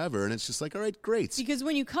there forever. And it's just like, all right, great. Because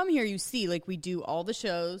when you come here, you see, like, we do all the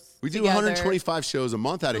shows. We do together. 125 shows a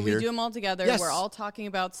month out of here. We do them all together. Yes. We're all talking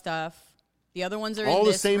about stuff. The other ones are all in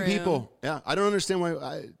the this same room. people. Yeah, I don't understand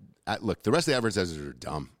why. Look, the rest of the advertisers are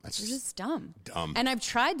dumb. That's They're just dumb. dumb. And I've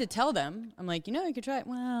tried to tell them. I'm like, you could try it.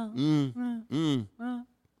 Well,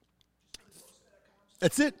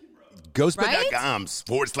 That's it.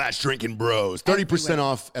 Ghostbed.com/Drinking Bros. 30%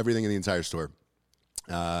 off everything in the entire store.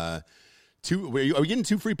 Are we getting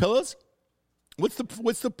 2 free pillows? What's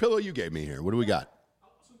the pillow you gave me here? What do we got?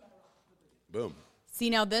 Boom. see,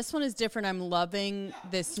 now this one is different. I'm loving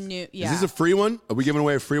this new. Yeah. Is this a free one? Are we giving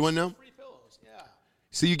away a free one now? Free pillows, yeah.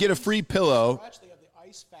 So you get a free pillow. Actually, have the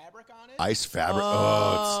ice fabric on it. Ice fabric.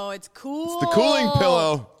 Oh, it's cool. It's the cooling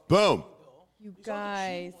pillow. Boom. You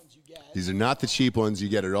guys. These are not the cheap ones you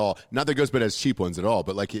get at all. Not that Ghostbed has cheap ones at all,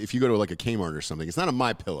 but like if you go to like a Kmart or something, it's not a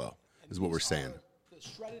My Pillow, is what we're saying. The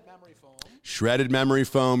shredded memory foam. Shredded memory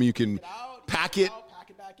foam. You can pack it. Pack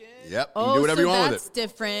it back in. Yep. You Oh, can do whatever so you want that's with it.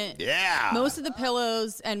 different. Yeah. Most of the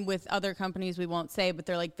pillows, and with other companies we won't say, but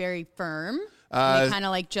they're like very firm. And they kind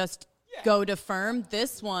of like just go to firm.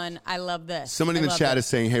 This one, I love this. Somebody in I the love chat it. is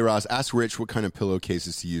saying, "Hey Ross, ask Rich what kind of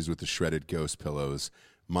pillowcases to use with the shredded Ghost pillows.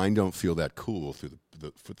 Mine don't feel that cool through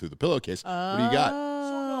the pillowcase. What do you got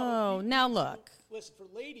Oh, now look. Listen, for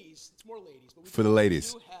ladies, it's more ladies. But we for the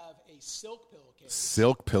ladies? do have a silk pillowcase.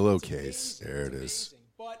 Silk pillowcase. There it is. Amazing.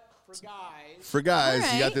 But for guys, For guys,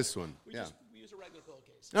 All you got right. this one. we Yeah. use a regular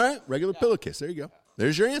pillowcase. All right, regular pillowcase. There you go.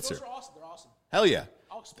 There's your answer. Those are awesome. They're awesome. Hell yeah.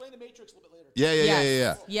 I'll explain the matrix a little bit later.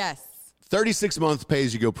 Yeah. Yes. 36-month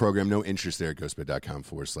pay-as-you-go program, no interest there at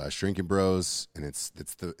ghostbed.com/Drinking Bros. And it's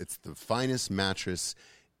the finest mattress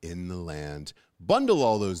in the land. Bundle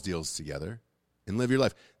all those deals together and live your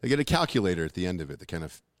life. They get a calculator at the end of it that kind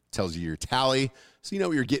of tells you your tally, so you know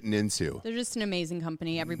what you're getting into. They're just an amazing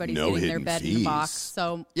company. Everybody's No getting their hidden bed in the box. fees.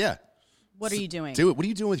 So Yeah. what are you doing? Do it. What are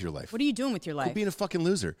you doing with your life? What are you doing with your life? Quit being a fucking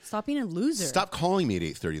loser. Stop being a loser. Stop calling me at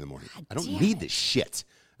 8:30 in the morning. I don't damn need it. this shit.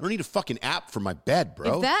 I don't need a fucking app for my bed,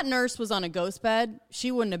 bro. If that nurse was on a ghost bed,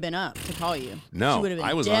 she wouldn't have been up to call you. No, she would have been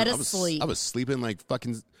I was dead I asleep. was sleeping like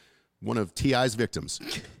fucking one of T.I.'s victims.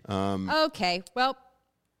 Okay, well,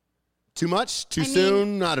 Too much? Too I mean,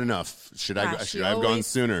 soon? Not enough. Should I gosh, should you I have gone always-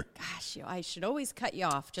 sooner? gosh, I should always cut you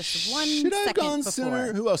off just one Should I have second gone before.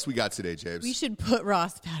 sooner? Who else we got today, James? We should put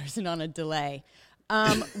Ross Patterson on a delay.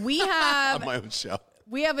 We have on my own show.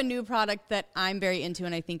 we have a new product that I'm very into,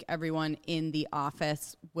 and I think everyone in the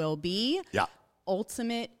office will be. Yeah.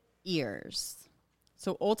 Ultimate ears.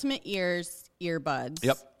 So Ultimate Ears earbuds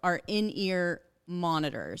Yep. are in-ear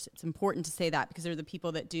monitors. It's important to say that because they're the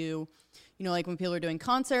people that do, like when people are doing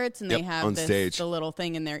concerts and they Yep, have on stage. the little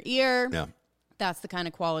thing in their ear. Yeah. That's the kind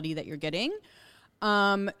of quality that you're getting.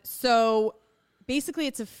 So basically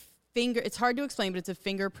it's it's hard to explain, but it's a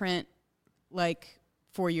fingerprint like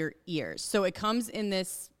for your ears. So it comes in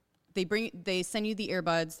this, they send you the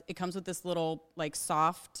earbuds. It comes with this little like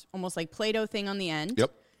soft, almost like Play-Doh thing on the end.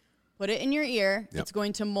 Yep. Put it in your ear. Yep. It's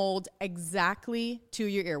going to mold exactly to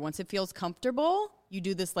your ear. Once it feels comfortable, you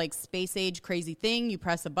do this like space age crazy thing. You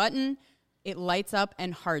press a button, it lights up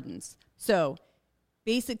and hardens. So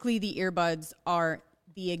basically the earbuds are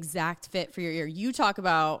the exact fit for your ear. You talk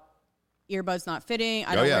about earbuds not fitting.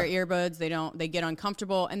 I don't wear earbuds. They get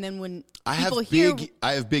uncomfortable. And then when I people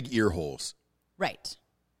have big ear holes. Right.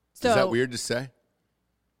 So Is that weird to say?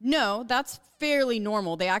 No, that's fairly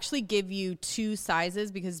normal. They actually give you two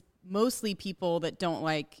sizes because mostly people that don't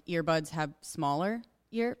like earbuds have smaller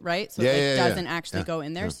ear, right? So it doesn't actually go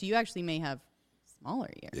in there. So you actually may have smaller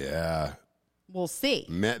ear. Yeah. We'll see.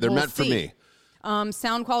 They're meant for me.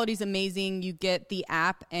 Sound quality is amazing. You get the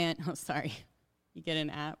app and you get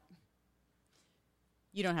an app.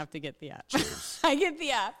 You don't have to get the app. I get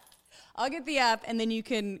the app. I'll get the app, and then you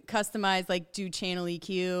can customize, like do channel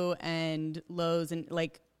EQ and lows, and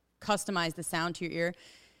like customize the sound to your ear.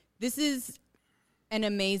 This is an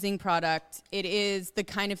amazing product. It is the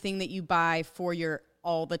kind of thing that you buy for your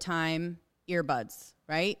all the time earbuds,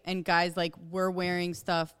 right? And guys, like we're wearing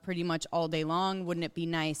stuff pretty much all day long. Wouldn't it be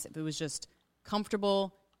nice if it was just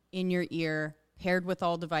comfortable in your ear, paired with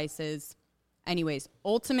all devices? Anyways,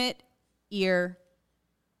 Ultimate Ear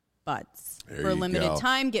Buds. For a limited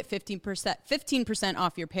time, get 15%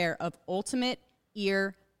 off your pair of Ultimate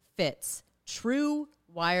Ear Fits. True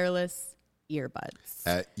wireless earbuds.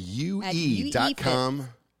 At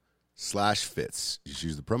ue.com/fits. Just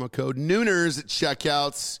use the promo code Nooners at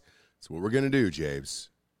checkouts. That's what we're going to do,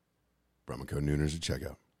 James. Promo code Nooners at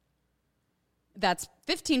checkout. That's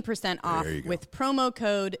 15% off with promo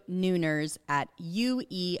code Nooners at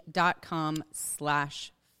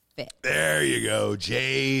ue.com/fit. There you go,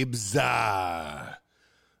 James. I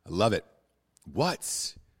love it.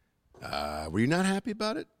 What? Were you not happy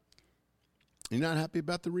about it? You're not happy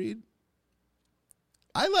about the read?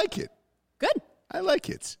 I like it. Good. I like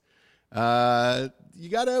it. We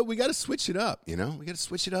gotta switch it up, We gotta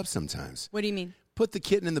switch it up sometimes. What do you mean? Put the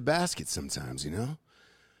kitten in the basket sometimes, The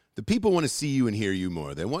people want to see you and hear you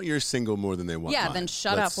more. They want your single more than they want mine. Then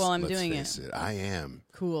shut up while I'm doing it. I am.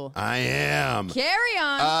 Cool. I am. Carry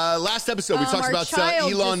on. Last episode, we talked about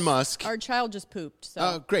Elon Musk. Our child just pooped.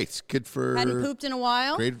 So great. Good for... Hadn't pooped in a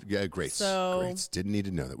while. Great. Yeah, great. Great. Didn't need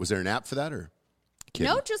to know that. Was there an app for that or...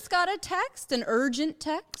 Kidding? No, just got a text, an urgent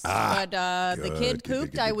text. But the kid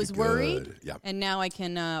pooped. I was worried. Yeah. And now I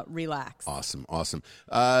can relax. Awesome.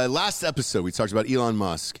 Last episode, we talked about Elon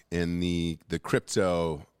Musk and the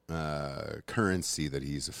crypto currency that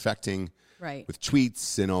he's affecting. Right. With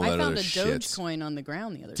tweets and all that other shit. I found a Dogecoin on the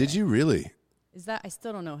ground the other day. Did you really? Is that? I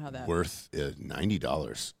still don't know how that. Worth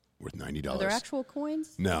 $90. Worth $90. Are there actual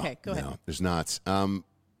coins? No. Okay, go ahead. No, there's not.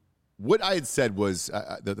 What I had said was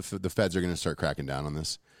the feds are going to start cracking down on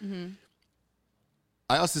this. Mm-hmm.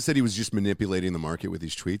 I also said he was just manipulating the market with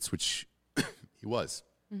these tweets, which he was.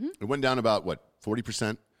 Mm-hmm. It went down about,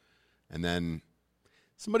 40%? And then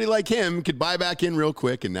somebody like him could buy back in real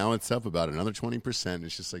quick, and now it's up about another 20%.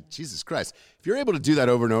 It's just like, Jesus Christ. If you're able to do that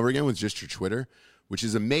over and over again with just your Twitter, which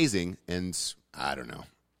is amazing, and I don't know.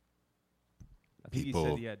 I think he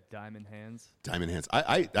said he had diamond hands. Diamond hands.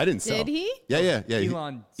 I didn't sell. Did he? Yeah.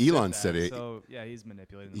 Elon said it. So yeah, he's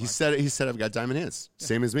manipulating. He said I've got diamond hands. Yeah.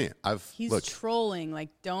 Same as me. He's trolling. Like,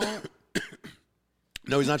 don't.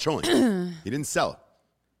 No, he's not trolling. He didn't sell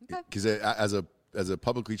it because as a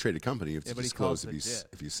publicly traded company, you have to disclose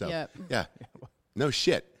if you sell. Yep. Yeah. No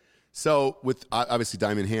shit. So with obviously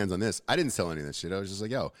diamond hands on this, I didn't sell any of that shit. I was just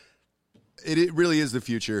like, yo, it really is the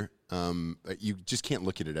future. You just can't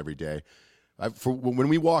look at it every day. When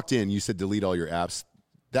we walked in, you said delete all your apps.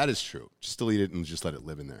 That is true. Just delete it and just let it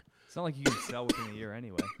live in there. It's not like you can sell within a year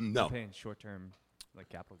anyway. No. You're paying short-term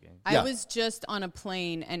capital gains. I was just on a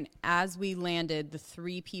plane, and as we landed, the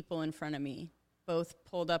three people in front of me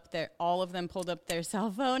all of them pulled up their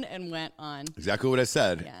cell phone and went on. Exactly what I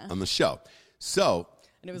said on the show. So.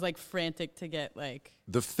 And it was frantic to get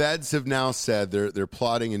The feds have now said they're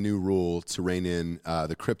plotting a new rule to rein in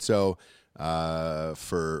the crypto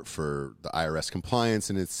for the IRS compliance,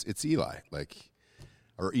 and it's Eli,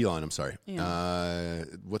 or Elon. I'm sorry. Yeah.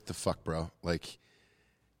 What the fuck, bro?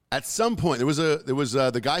 At some point, there was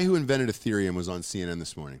the guy who invented Ethereum was on CNN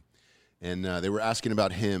this morning, And they were asking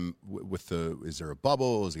about him with is there a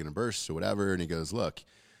bubble? Is it going to burst or whatever? And he goes, look,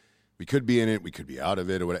 we could be in it. We could be out of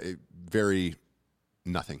it or whatever.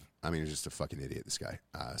 Nothing. I mean, he's just a fucking idiot, this guy.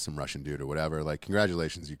 Some Russian dude or whatever. Like,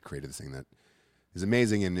 congratulations, you created this thing that is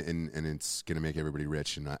amazing and it's going to make everybody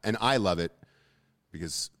rich. And I love it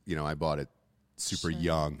because, I bought it super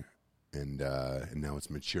young and now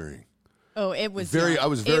it's maturing. Oh, it was very. young. I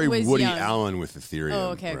was very Woody young. Allen with Ethereum. Oh,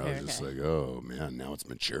 okay, where I was just like, oh man, now it's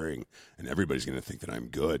maturing, and everybody's going to think that I'm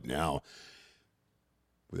good now.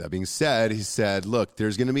 With that being said, he said, look,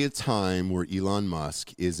 there's going to be a time where Elon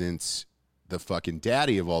Musk isn't the fucking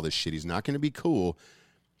daddy of all this shit. He's not going to be cool.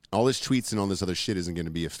 All his tweets and all this other shit isn't going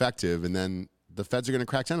to be effective, and then the feds are going to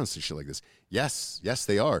crack down on some shit like this. Yes,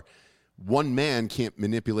 they are. One man can't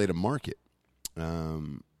manipulate a market,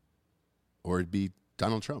 or it'd be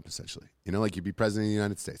Donald Trump, essentially. Like you'd be president of the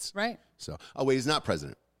United States. Right. So, oh, wait, he's not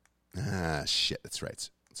president. Shit, that's right.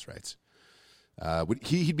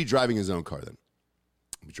 He'd be driving his own car then.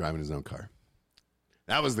 He'd be driving his own car.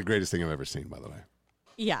 That was the greatest thing I've ever seen, by the way.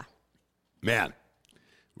 Yeah. Man.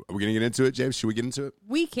 Are we going to get into it, James? Should we get into it?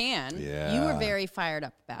 We can. Yeah. You were very fired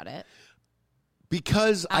up about it.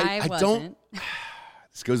 Because I don't... wasn't.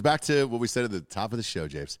 This goes back to what we said at the top of the show,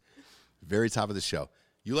 James. Very top of the show.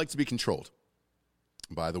 You like to be controlled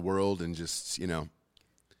by the world and just,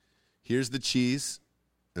 here's the cheese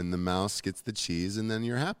and the mouse gets the cheese and then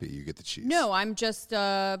you're happy. You get the cheese. No, I'm just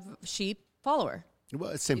a sheep follower. Well,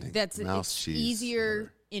 it's the same thing. Mouse, it's cheese. Easier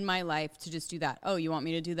whatever. In my life to just do that. Oh, you want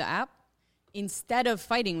me to do the app? Instead of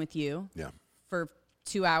fighting with you for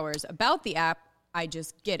 2 hours about the app, I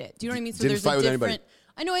just get it. Do you know what I mean? So Didn't there's fight a with different...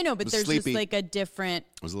 anybody. I know, but there's sleepy. just like a different...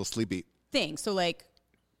 I was a little sleepy. Thing. So like,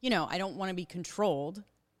 I don't want to be controlled.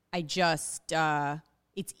 I just...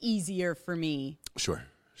 it's easier for me Sure.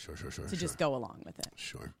 to just go along with it.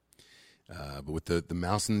 Sure. But with the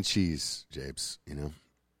mouse and the cheese, Jabes,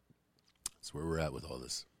 that's where we're at with all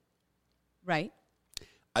this. Right.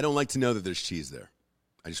 I don't like to know that there's cheese there.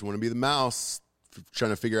 I just want to be the mouse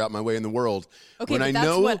trying to figure out my way in the world. Okay, when but I that's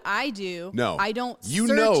know, what I do. No. I don't You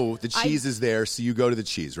search. know the cheese is there, so you go to the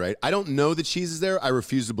cheese, right? I don't know the cheese is there. I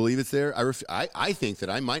refuse to believe it's there. I think that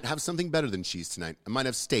I might have something better than cheese tonight. I might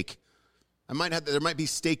have steak. There might be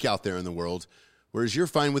steak out there in the world, whereas you're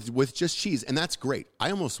fine with just cheese, and that's great.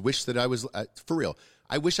 I almost wish that I was, for real,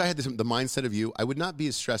 I wish I had the mindset of you. I would not be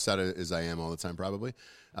as stressed out as I am all the time, probably,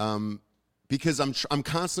 because I'm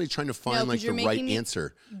constantly trying to find the right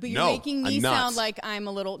answer. But you're making me sound like I'm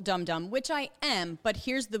a little dumb, which I am, but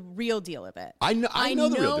here's the real deal of it. I know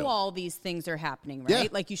the real deal. All these things are happening, right? Yeah.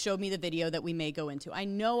 Like you showed me the video that we may go into. I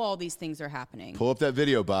know all these things are happening. Pull up that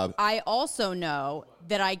video, Bob. I also know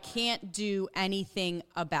that I can't do anything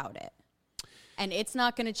about it. And it's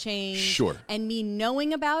not going to change. Sure. And me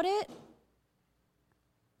knowing about it,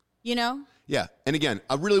 Yeah, and again,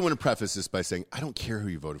 I really want to preface this by saying I don't care who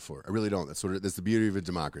you voted for. I really don't. That's the beauty of a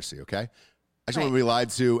democracy, okay? I just want to be lied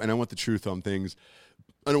to, and I want the truth on things.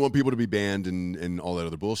 I don't want people to be banned and all that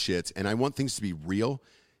other bullshit, and I want things to be real.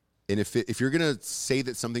 And if you're going to say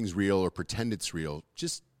that something's real or pretend it's real,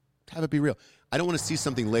 just have it be real. I don't want to see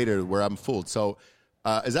something later where I'm fooled. So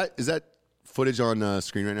is that footage on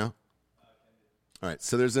screen right now? All right,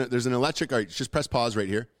 so there's an electric. All right, just press pause right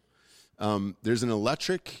here. There's an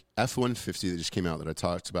electric F-150 that just came out that I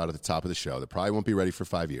talked about at the top of the show that probably won't be ready for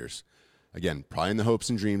 5 years. Again, probably in the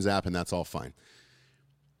Hopes and Dreams app, and that's all fine.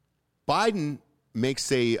 Biden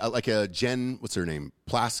makes a Jen, what's her name?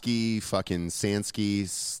 Plasky, fucking Sansky,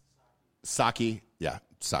 Psaki. Yeah,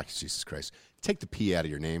 Psaki, Jesus Christ. Take the P out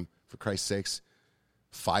of your name, for Christ's sakes.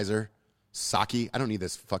 Pfizer, Psaki. I don't need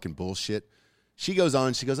this fucking bullshit. She goes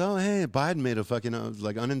on, oh, hey, Biden made a fucking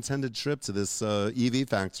unintended trip to this EV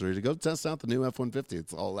factory to go test out the new F-150.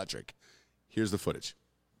 It's all electric. Here's the footage.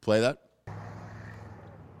 Play that.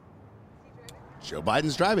 Joe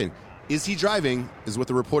Biden's driving. Is he driving is what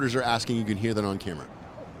the reporters are asking. You can hear that on camera.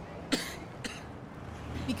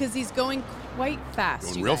 because he's going quite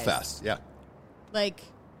fast. Going real fast, yeah. Like,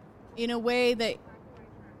 in a way that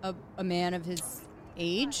a man of his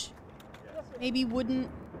age maybe wouldn't.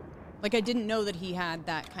 Like, I didn't know that he had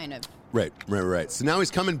that kind of... Right. So now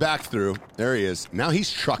he's coming back through. There he is. Now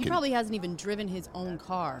he's trucking. He probably hasn't even driven his own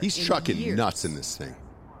car. He's in trucking years. nuts in this thing.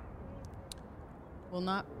 Well,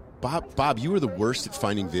 not... Bob, you were the worst at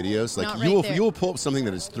finding videos. Like, Not you right there. will pull up something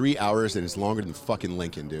that is 3 hours and is longer than fucking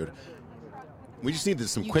Lincoln, dude. We just need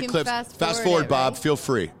some You quick can clips. fast forward, it, Bob. right? Feel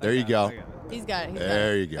free. There you go. He's got it.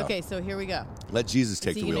 There you go. Okay, so here we go. Let Jesus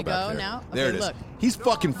take he the wheel gonna back go there. now? There Okay, it is. look. He's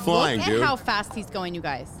fucking flying, Look dude. at how fast he's going, you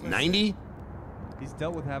guys. 90? He's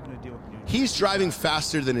dealt with having to deal with news. He's driving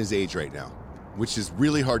faster than his age right now, which is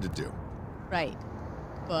really hard to do. Right.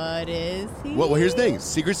 But is he? Well, here's the thing.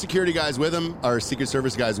 Secret security guys with him, or Secret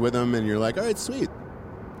Service guys with him, and you're like, all right, sweet.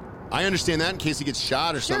 I understand that in case he gets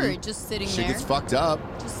shot or something. Sure, just sitting Shit there. gets fucked up.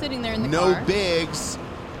 Just sitting there in the No car. bigs.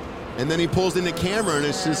 And then he pulls in the camera, and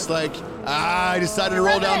it's just like, I decided to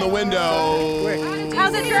roll down the window.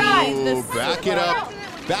 How's it drive? Ooh, back it up.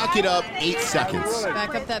 Back it up 8 seconds.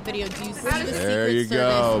 Back up that video. Do you see the There Secret you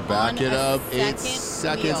go. Service Back on it a up 8 second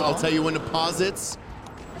seconds. wheel? I'll tell you when to pause it.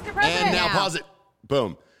 And now pause it.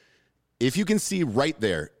 Boom. If you can see right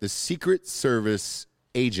there, the Secret Service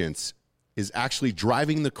agent is actually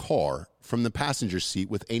driving the car from the passenger seat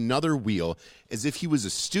with another wheel as if he was a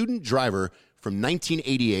student driver from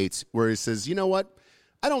 1988, where he says, you know what?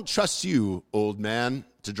 I don't trust you, old man,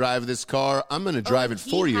 to drive this car. I'm going to drive it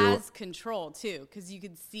for you. He has control, too, because you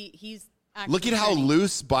can see he's actually Look at how turning.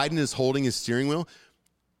 loose Biden is holding his steering wheel.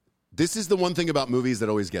 This is the one thing about movies that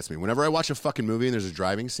always gets me. Whenever I watch a fucking movie and there's a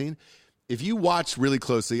driving scene, if you watch really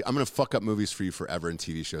closely, I'm going to fuck up movies for you forever in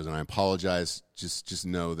TV shows, and I apologize. Just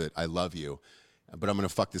know that I love you, but I'm going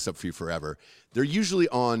to fuck this up for you forever. They're usually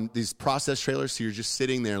on these process trailers, so you're just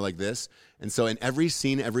sitting there like this. And so in every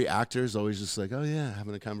scene, every actor is always just like, oh, yeah,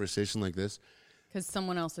 having a conversation like this. Because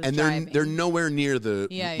someone else is And driving. they're nowhere near the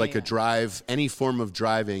Yeah. a drive, any form of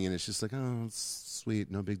driving, and it's just like, oh, it's sweet,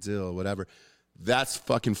 no big deal, whatever. That's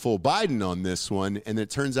fucking full Biden on this one, and it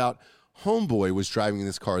turns out homeboy was driving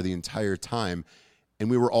this car the entire time, and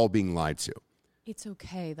we were all being lied to. It's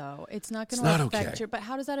okay, though. It's not going It's to not affect okay. your... But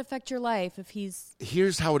how does that affect your life if he's...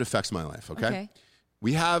 Here's how it affects my life, okay? Okay.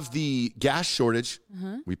 We have the gas shortage.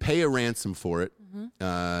 We pay a ransom for it,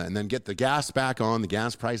 and then get the gas back on. The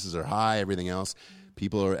gas prices are high, everything else.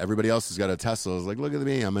 Everybody else has got a Tesla. It's like, look at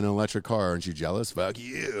me, I'm in an electric car. Aren't you jealous? Fuck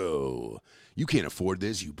you. You can't afford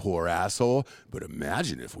this, you poor asshole. But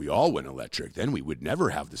imagine if we all went electric, then we would never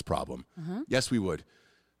have this problem. Yes, we would.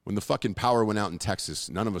 When the fucking power went out in Texas,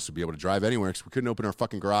 none of us would be able to drive anywhere because we couldn't open our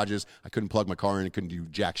fucking garages. I couldn't plug my car in. I couldn't do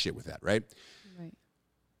jack shit with that, right? Right.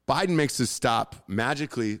 Biden makes this stop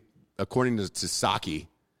magically, according to Psaki.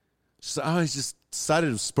 He's just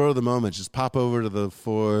decided to spur of the moment, just pop over to the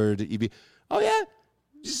Ford EV. Oh, yeah.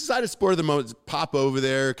 Just decided to spur of the moment, pop over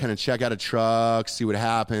there, kind of check out a truck, see what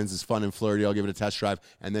happens. It's fun in Florida. I'll give it a test drive,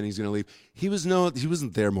 and then he's going to leave. He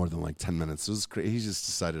wasn't there more than like 10 minutes. It was he just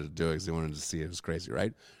decided to do it because he wanted to see it. It was crazy,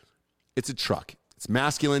 right? It's a truck. It's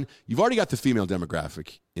masculine. You've already got the female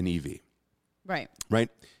demographic in EV. Right?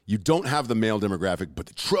 You don't have the male demographic, but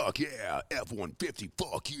the truck, yeah, F-150,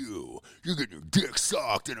 fuck you. You're getting your dick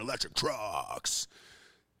sucked in electric trucks.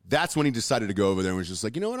 That's when he decided to go over there and was just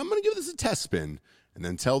like, you know what, I'm going to give this a test spin and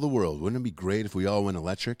then tell the world, wouldn't it be great if we all went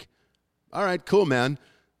electric? All right, cool, man.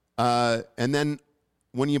 And then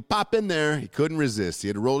when you pop in there, he couldn't resist. He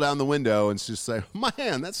had to roll down the window and just say,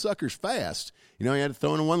 man, that sucker's fast. You know, he had to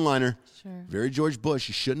throw in a one-liner. Sure. Very George Bush.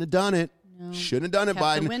 You shouldn't have done it. No. Shouldn't have done it, Kept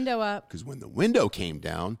Biden. the window up. Because when the window came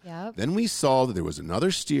down, Yep. then we saw that there was another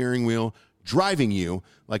steering wheel driving you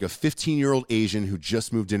like a 15-year-old Asian who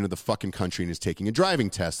just moved into the fucking country and is taking a driving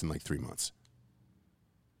test in like 3 months.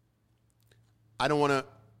 I don't want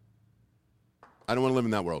to live in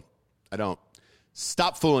that world. I don't.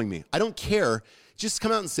 Stop fooling me. I don't care. Just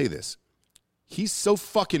come out and say this. He's so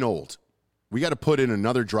fucking old. We got to put in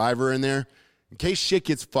another driver in there. In case shit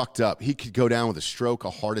gets fucked up, he could go down with a stroke, a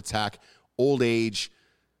heart attack, old age,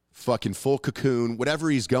 fucking full cocoon, whatever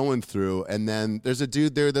he's going through. And then there's a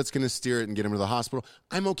dude there that's going to steer it and get him to the hospital.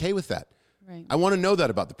 I'm okay with that. Right. I want to know that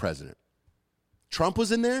about the president. Trump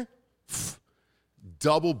was in there?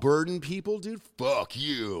 Double burden people, dude? Fuck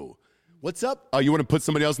you. What's up? Oh, you want to put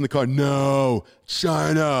somebody else in the car? No.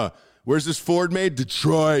 China. Where's this Ford made?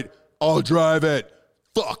 Detroit. I'll drive it.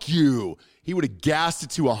 Fuck you. He would have gassed it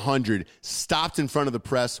to 100, stopped in front of the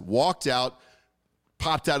press, walked out,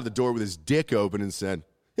 popped out of the door with his dick open and said,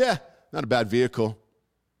 yeah, not a bad vehicle,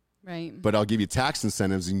 Right. but I'll give you tax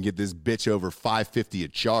incentives and you can get this bitch over $550 a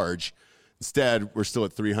charge. Instead, we're still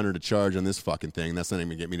at $300 a charge on this fucking thing. That's not even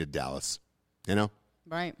going to get me to Dallas. You know?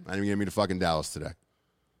 Right. Not even get me to fucking Dallas today.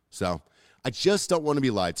 So I just don't want to be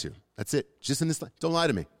lied to. That's it. Just in this, don't lie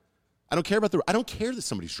to me. I don't care about I don't care that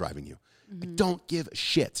somebody's driving you. I don't give a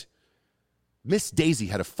shit. Miss Daisy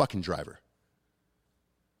had a fucking driver.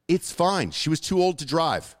 It's fine. She was too old to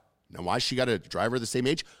drive. Now, why she got a driver the same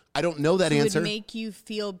age? I don't know that It answer. would make you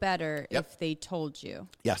feel better Yep. if they told you.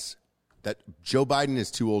 Yes. That Joe Biden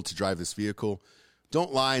is too old to drive this vehicle.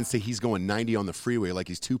 Don't lie and say he's going 90 on the freeway like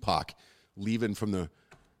he's Tupac, leaving from the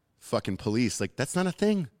fucking police. Like, that's not a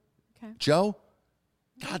thing. Okay. Joe,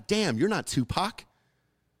 God damn, you're not Tupac.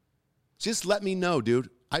 Just let me know, dude.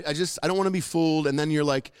 I don't want to be fooled. And then you're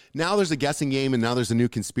like, now there's a guessing game and now there's a new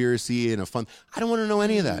conspiracy and a fun. I don't want to know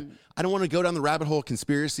any of that. I don't want to go down the rabbit hole of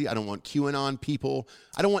conspiracy. I don't want QAnon people.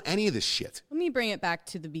 I don't want any of this shit. Let me bring it back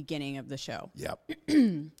to the beginning of the show. Yep.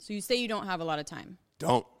 So you say you don't have a lot of time.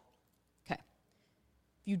 Don't. Okay.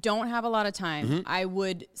 If you don't have a lot of time, I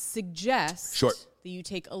would suggest that you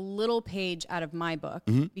take a little page out of my book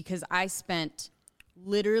because I spent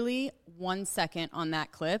literally 1 second on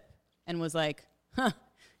that clip and was like, huh,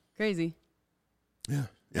 crazy. Yeah.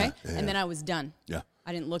 Okay. And then I was done. Yeah.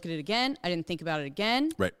 I didn't look at it again. I didn't think about it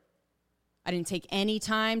again. Right. I didn't take any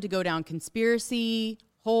time to go down conspiracy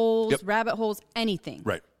holes, rabbit holes, anything.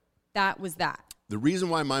 Right. That was that. The reason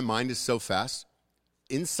why my mind is so fast,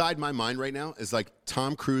 inside my mind right now, is like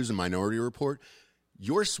Tom Cruise in Minority Report.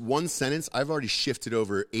 Your one sentence, I've already shifted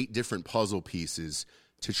over 8 different puzzle pieces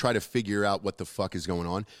to try to figure out what the fuck is going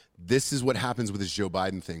on. This is what happens with this Joe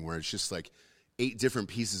Biden thing, where it's just like 8 different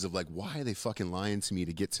pieces of like, why are they fucking lying to me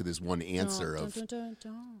to get to this one answer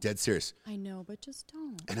Don't. Dead serious. I know, but just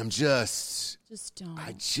don't. And I'm just don't.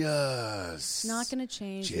 It's not going to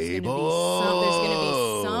change. There's There's going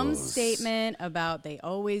to be some statement about they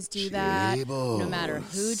always do that. No matter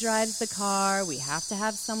who drives the car, we have to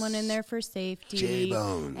have someone in there for safety.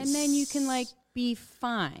 J-Bones. And then you can like be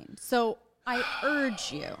fine. So I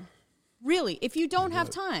urge you, really, if you don't have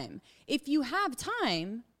time, if you have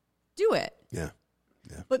time, do it. Yeah.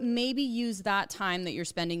 But maybe use that time that you're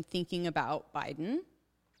spending thinking about Biden.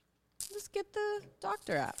 Just get the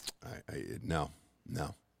doctor app. No.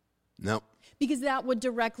 Because that would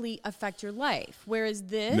directly affect your life. Whereas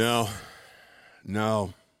this...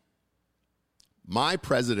 No. My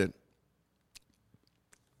president...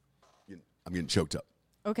 I'm getting choked up.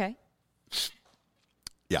 Okay.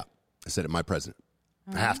 Yeah. I said it, my president.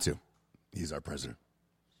 I have to. He's our president.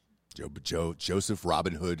 Joseph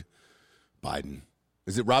Robin Hood Biden.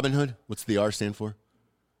 Is it Robin Hood? What's the R stand for?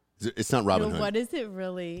 It's not Robin Hood. What is it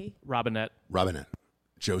really? Robinette.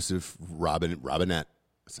 Joseph Robinette.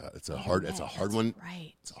 It's a hard one.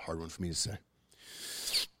 Right. It's a hard one for me to say.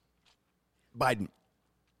 Biden.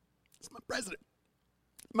 It's my president.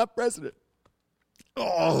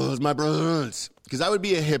 Oh, it's my president. Because I would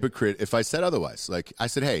be a hypocrite if I said otherwise. Like I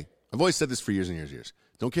said, hey, I've always said this for years and years and years.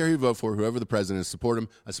 Don't care who you vote for, whoever the president is, support him.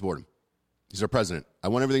 I support him. He's our president. I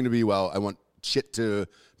want everything to be well. I want shit to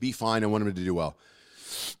be fine. I want him to do well.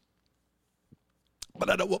 But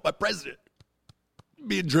I don't want my president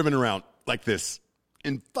being driven around like this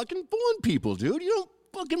and fucking fooling people, dude. You don't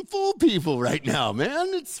fucking fool people right now,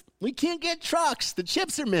 man. We can't get trucks. The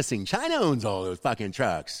chips are missing. China owns all those fucking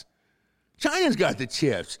trucks. China's got the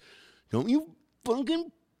chips. Don't you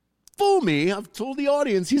fucking fool me. I've told the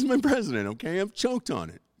audience he's my president, okay? I've choked on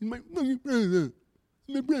it. He's my president.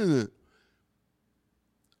 My president.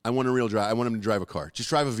 I want a real drive. I want him to drive a car. Just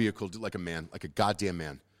drive a vehicle like a man, like a goddamn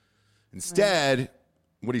man. Instead,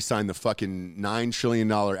 what he signed the fucking $9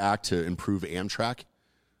 trillion act to improve Amtrak.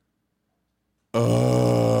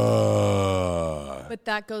 But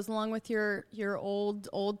that goes along with your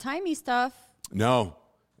old-timey stuff. No.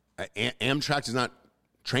 Amtrak is not,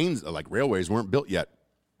 trains like railways weren't built yet.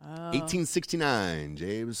 1869,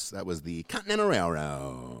 James. That was the Continental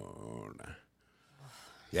Railroad.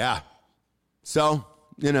 Yeah. So,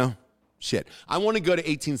 shit. I want to go to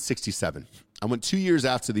 1867. I went 2 years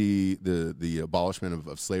after the abolishment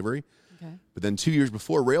of slavery. Okay. But then 2 years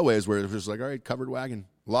before railways, where it was like, all right, covered wagon,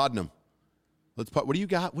 laudanum. What do you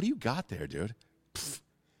got? What do you got there, dude? Pfft,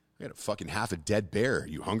 I got a fucking half a dead bear.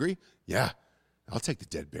 You hungry? Yeah. I'll take the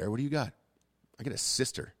dead bear. What do you got? I got a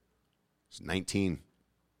sister. She's 19.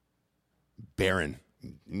 Barren.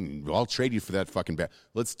 I'll trade you for that fucking bear.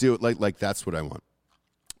 Let's do it like that's what I want.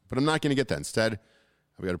 But I'm not going to get that. Instead,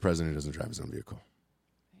 I've got a president who doesn't drive his own vehicle.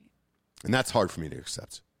 Right. And that's hard for me to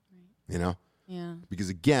accept. Right. Yeah. Because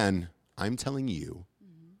again, I'm telling you,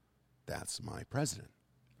 that's my president.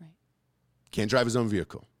 Right. Can't drive his own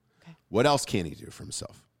vehicle. Okay. What else can he do for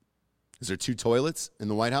himself? Is there 2 toilets in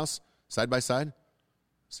the White House side by side?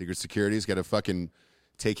 Secret Security's got to fucking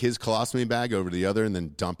take his colostomy bag over to the other and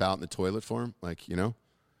then dump out in the toilet for him? Like,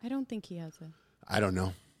 I don't think he has I don't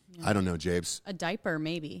know. Yeah. I don't know, Jabes. a diaper,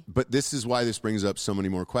 maybe. But this is why this brings up so many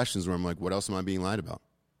more questions where I'm like, what else am I being lied about?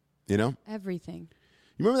 Everything.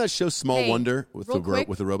 You remember that show Small Wonder with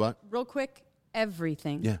the robot? Real quick,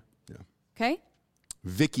 everything. Yeah. Okay?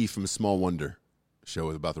 Vicky from Small Wonder show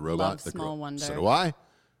about the robot. Love Small Wonder. So do I.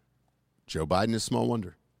 Joe Biden is Small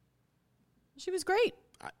Wonder. She was great.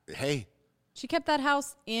 Hey. She kept that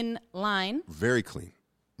house in line. Very clean.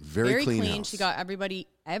 Very clean house. She got everybody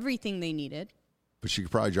everything they needed. But she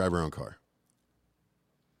could probably drive her own car.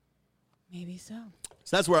 Maybe so.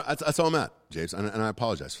 So that's all I'm at, James, and I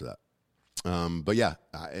apologize for that. But yeah,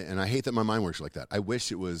 I hate that my mind works like that. I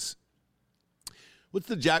wish it was. What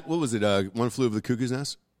was it? One Flew Over the Cuckoo's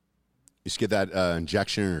Nest. You just get that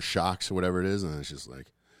injection or shocks or whatever it is, and it's just like.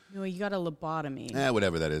 No, you got a lobotomy.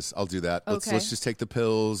 Whatever that is, I'll do that. Okay. Let's just take the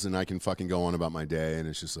pills, and I can fucking go on about my day. And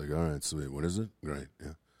it's just like, all right, sweet. What is it? Great,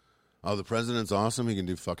 yeah. Oh, the president's awesome. He can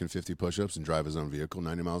do fucking 50 push-ups and drive his own vehicle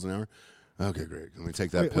 90 miles an hour. Okay, great. Let me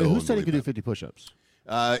take that pill. Who said he could do 50 push-ups?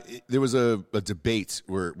 There was a debate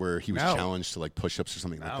where he was challenged to like push-ups or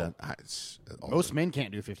something like that. Most men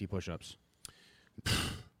can't do 50 push-ups.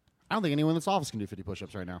 I don't think anyone in this office can do 50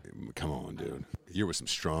 push-ups right now. Come on, dude. You're with some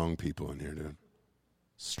strong people in here, dude.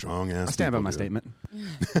 Strong ass. I stand by people, my dude. statement.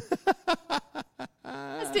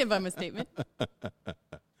 I stand by my statement.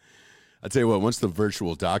 I tell you what, once the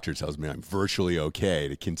virtual doctor tells me I'm virtually okay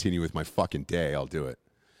to continue with my fucking day, I'll do it.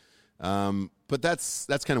 But that's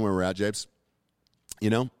kind of where we're at, Japes.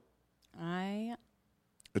 You know? I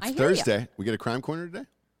It's hear Thursday. ya. We get a crime corner today?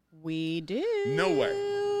 We do. No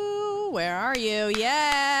way. Where are you?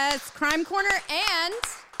 Yes, Crime Corner, and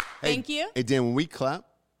thank you. Hey, Dan, when we clap,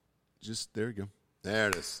 just there you go. There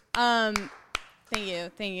it is.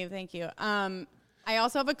 Thank you. I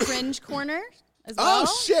also have a cringe corner as well.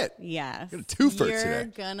 Oh, shit. Yes. Got a twofer You're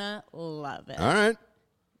today. gonna love it. All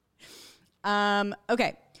right.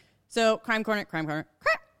 Okay. So, Crime Corner.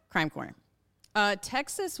 A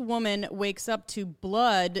Texas woman wakes up to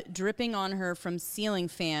blood dripping on her from ceiling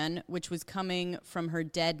fan, which was coming from her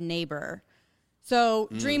dead neighbor. So,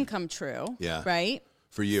 dream come true. Yeah. Right?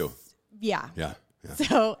 For you. Yeah. Yeah.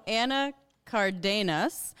 So, Anna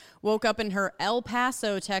Cardenas woke up in her El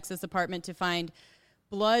Paso, Texas apartment to find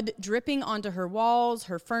blood dripping onto her walls,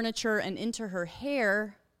 her furniture, and into her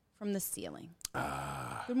hair from the ceiling.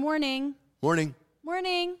 Good morning. Morning.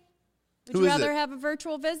 Morning. Would Who you is rather it? have a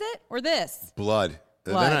virtual visit or this? Blood.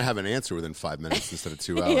 Blood. Then I have an answer within 5 minutes instead of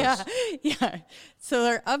 2 hours. Yeah. So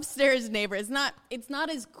their upstairs neighbor, it's not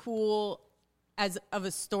as cool as of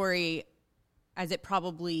a story as it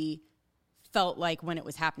probably felt like when it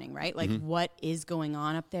was happening, right? Like what is going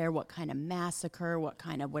on up there? What kind of massacre? What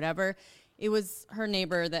kind of whatever? It was her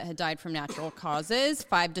neighbor that had died from natural causes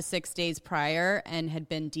 5 to 6 days prior and had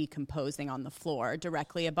been decomposing on the floor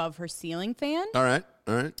directly above her ceiling fan. All right.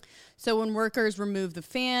 So when workers removed the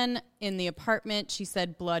fan in the apartment, she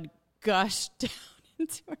said blood gushed down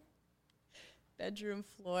into her bedroom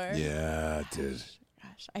floor. Yeah, dude.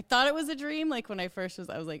 Gosh, I thought it was a dream. Like when I first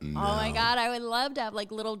I was like, oh my God, I would love to have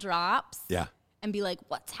like little drops. Yeah. And be like,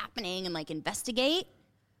 what's happening? And like investigate.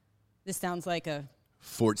 This sounds like a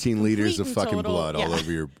 14 liters of and fucking total- blood all yeah.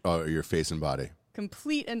 over your face and body.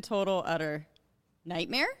 complete and total utter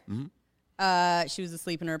nightmare. She was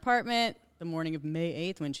asleep in her apartment the morning of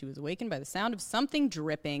May 8th when she was awakened by the sound of something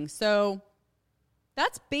dripping. So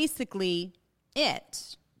that's basically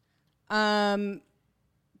it.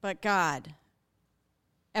 But God,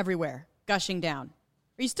 everywhere, gushing down.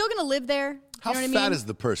 Are you still going to live there? How You know what fat I mean? is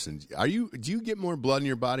the person? Do you get more blood in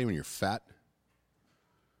your body when you're fat?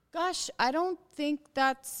 Gosh, I don't think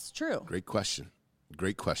that's true. Great question.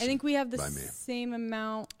 I think we have the by me. same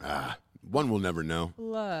amount One will never know. of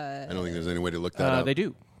blood. I don't think there's any way to look that up. They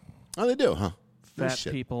do. Oh, they do, huh? No Fat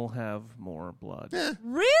shit. people have more blood.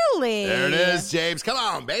 Really? There it is, James. Come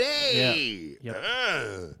on, baby. Yeah.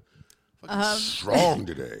 Yep. Fucking strong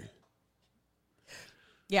today.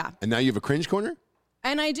 Yeah. And now you have a cringe corner?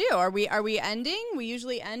 And I do. Are we ending? We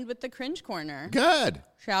usually end with the cringe corner. Good.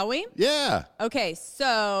 Shall we? Yeah. Okay,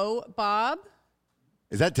 so Bob.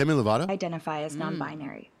 Is that Demi Lovato? Identify as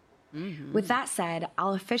non-binary. With that said,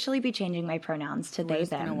 I'll officially be changing my pronouns to they,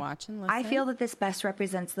 just gonna them. watch and I listen. feel that this best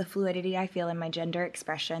represents the fluidity I feel in my gender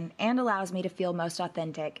expression and allows me to feel most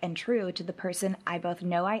authentic and true to the person I both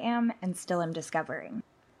know I am and still am discovering.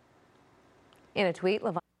 In a tweet,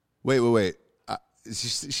 Lovato. Wait.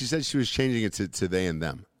 She said she was changing it to they and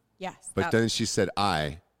them. Yes. But then she said,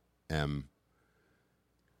 I am.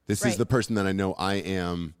 This is Right. the person that I know I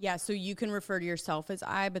am. Yeah, so you can refer to yourself as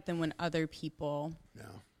I, but then when other people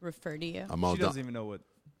refer to you. I'm all She done. doesn't even know what,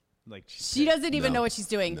 like, She doesn't even No. know what she's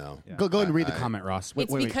doing. No. Go ahead and read the comment, Ross.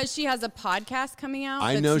 It's because she has a podcast coming out.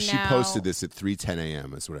 I know that's she now- posted this at 3:10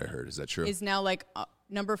 a.m. That's what I heard. Is that true? Is now like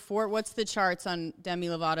number 4. What's the charts on Demi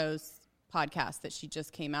Lovato's podcast that she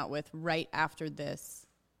just came out with right after this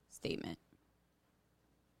statement?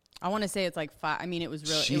 I want to say it's like 5. I mean, it was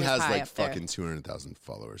really. She it was has high like up there. fucking 200,000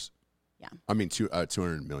 followers. Yeah. I mean,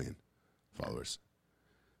 200 million followers.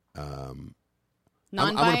 I'm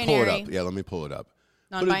Non-binary. going to pull it up. Yeah, let me pull it up.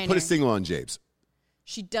 Put a Non-binary. single on Japes.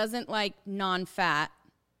 She doesn't like non-fat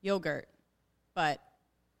yogurt, but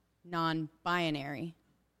non-binary.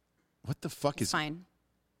 What the fuck It's is fine.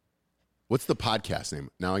 What's the podcast name?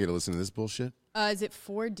 Now I got to listen to this bullshit. Is it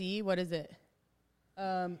 4D? What is it?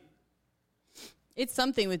 It's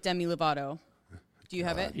something with Demi Lovato. Do you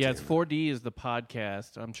have it? Yeah, it's 4D is the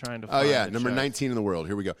podcast. I'm trying to find Oh, yeah. the Number show. 19 in the world.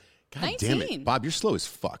 Here we go. God 19. damn it. Bob, you're slow as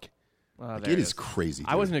fuck. Like, there it it is crazy.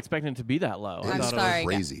 I wasn't expecting it to be that low. I I'm thought sorry.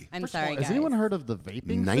 crazy. I'm First of sorry, all, guys. has anyone heard of the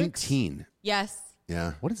vaping 19. fix? Yes.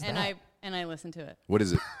 Yeah. What is that? And I listened to it. What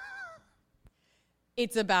is it?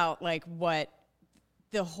 It's about like what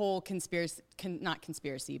the whole conspiracy, not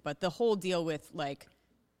conspiracy, but the whole deal with like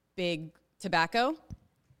big tobacco,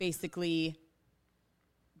 basically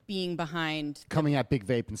being behind Coming at Big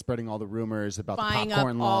Vape and spreading all the rumors about buying the up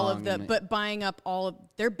popcorn all lung of the, and- but buying up all of,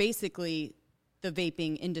 they're basically the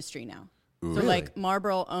vaping industry now. Ooh. So Really? like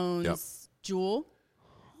Marlboro owns Juul.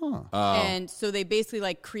 And so they basically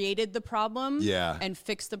like created the problem Yeah. and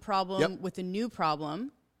fixed the problem Yep. with a new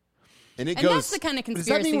problem. And it And goes. that's the kind of Does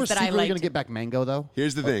that mean we're conspiracies that I secretly like. going to get back Mango, though?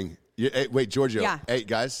 Here's the thing. Hey, wait, Giorgio. Yeah. Hey,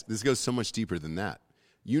 guys, this goes so much deeper than that.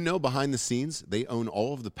 You know, behind the scenes, they own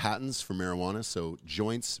all of the patents for marijuana. So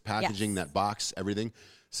joints, packaging, Yes. that box, everything.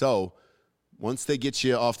 So once they get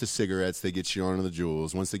you off the cigarettes, they get you onto the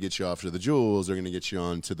Juuls. Once they get you off to the Juuls, they're going to get you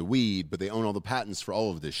onto the weed. But they own all the patents for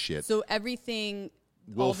all of this shit. So everything,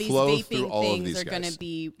 Will all these flow through vaping all of things these are going guys. to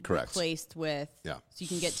be Correct. replaced with. Yeah. So you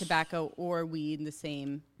can get tobacco or weed in the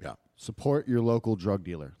same. Yeah. Support your local drug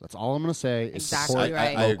dealer. That's all I'm going to say. Is Exactly support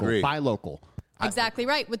right. I local. agree. Buy local. Exactly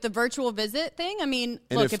right. With the virtual visit thing, I mean,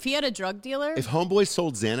 And look, if- if he had a drug dealer, If Homeboy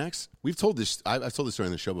sold Xanax, we've told this. I've told this story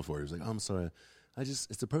on the show before. He was like, "Oh, I'm sorry,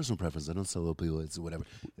 it's a personal preference. I don't sell opioids or whatever."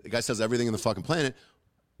 The guy sells everything in the fucking planet.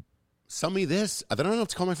 Sell me this. Then I don't have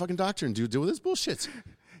to call my fucking doctor and deal with this bullshit.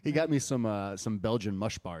 He got me some Belgian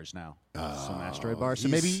mush bars now. Some asteroid bars. So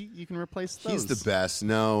he's- maybe you can replace those. He's the best.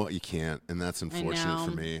 No, you can't, and that's unfortunate know.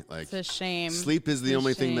 for me. Like, it's a shame. sleep is the It's a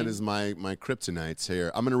only thing that shame. is my kryptonite.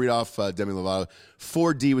 Here, I'm going to read off Demi Lovato.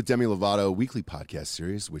 4D with Demi Lovato, weekly podcast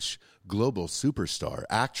series, which global superstar,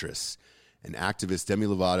 actress, and activist Demi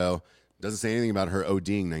Lovato, doesn't say anything about her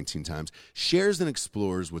ODing 19 times, shares and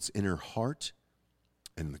explores what's in her heart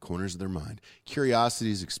and in the corners of their mind.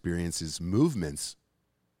 Curiosities, experiences, movements.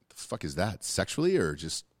 The fuck is that? Sexually or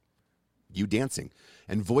just you dancing?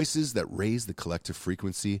 And voices that raise the collective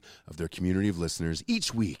frequency of their community of listeners.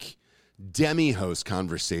 Each week, Demi hosts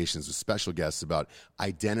conversations with special guests about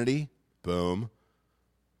identity, boom,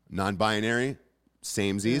 non-binary,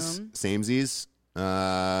 samesies,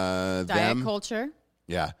 Diet them, culture.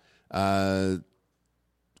 yeah,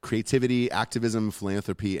 creativity, activism,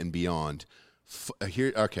 philanthropy, and beyond. So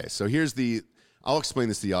here's the. I'll explain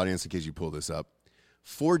this to the audience in case you pull this up.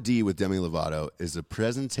 4D with Demi Lovato is a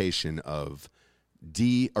presentation of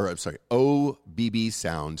OBB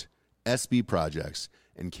Sound, SB Projects,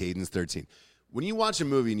 and Cadence 13. When you watch a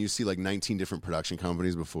movie and you see like 19 different production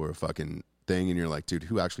companies before a fucking thing, and you're like, dude,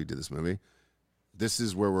 who actually did this movie? This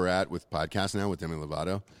is where we're at with podcasts now with Demi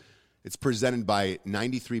Lovato. It's presented by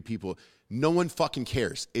 93 people. No one fucking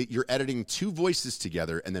cares. You're editing two voices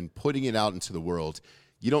together and then putting it out into the world.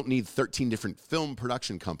 You don't need 13 different film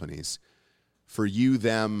production companies for you,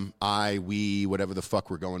 them, I, we, whatever the fuck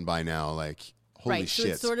we're going by now. Like, holy Right. shit.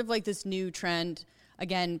 So it's sort of like this new trend.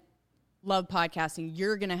 Again, love podcasting.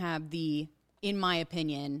 You're going to have the, in my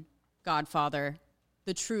opinion, godfather,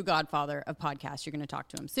 the true godfather of podcasts. You're going to talk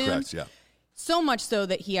to him soon. Correct, yeah. So much so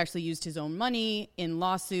that he actually used his own money in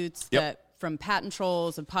lawsuits that from patent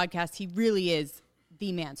trolls of podcasts. He really is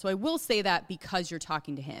the man. So I will say that because you're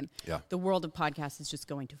talking to him. Yeah. The world of podcasts is just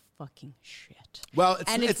going to fucking shit. Well,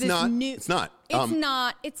 And it's this not. new- It's not.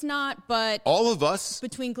 It's not, but All of us.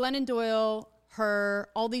 between Glennon Doyle, her,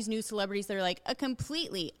 all these new celebrities that are like a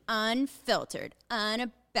completely unfiltered,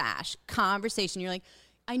 unabashed conversation. You're like,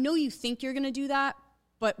 I know you think you're going to do that,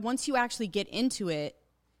 but once you actually get into it,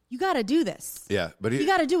 you got to do this. Yeah, but You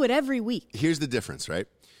got to do it every week. here's the difference, right?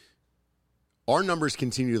 Our numbers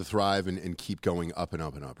continue to thrive and keep going up and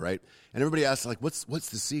up and up, right? And everybody asks, like, what's the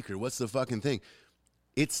secret? What's the fucking thing?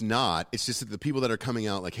 It's not. It's just that the people that are coming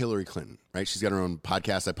out, like Hillary Clinton, right? She's got her own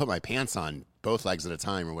podcast. I put my pants on both legs at a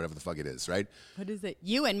time or whatever the fuck it is, right? What is it?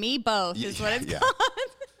 You and me both is what it's Yeah. called.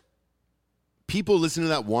 People listen to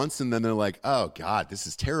that once and then they're like, oh, God, this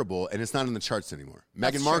is terrible. And it's not in the charts anymore.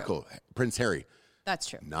 Meghan true. Markle, Prince Harry, That's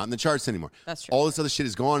true. not in the charts anymore. That's true. All this other shit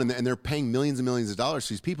is gone, and they're paying millions and millions of dollars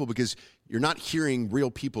to these people because you're not hearing real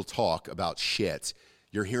people talk about shit.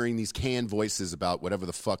 You're hearing these canned voices about whatever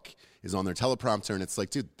the fuck is on their teleprompter, and it's like,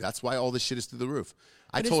 dude, that's why all this shit is through the roof.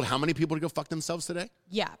 I told how many people to go fuck themselves today?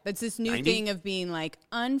 Yeah, it's this new 90? thing of being like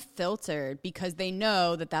unfiltered because they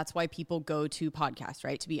know that that's why people go to podcasts,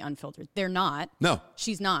 right? To be unfiltered. They're not. No.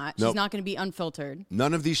 She's not. Nope. She's not going to be unfiltered.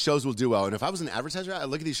 None of these shows will do well. And if I was an advertiser, I'd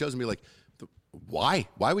look at these shows and be like, Why?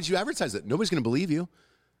 Why would you advertise that? Nobody's going to believe you.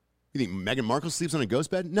 You think Meghan Markle sleeps on a ghost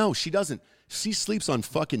bed? No, she doesn't. She sleeps on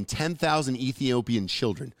fucking 10,000 Ethiopian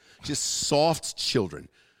children. Just soft children.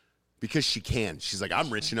 Because she can. She's like, I'm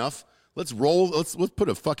rich enough. Let's put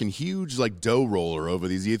a fucking huge like dough roller over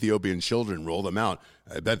these Ethiopian children, roll them out.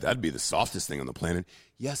 I bet that'd be the softest thing on the planet.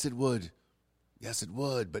 Yes, it would. Yes, it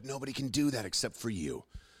would. But nobody can do that except for you.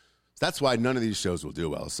 That's why none of these shows will do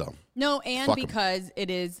well. So no, and because it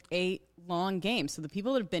is a long game. So the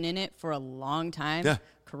people that have been in it for a long time,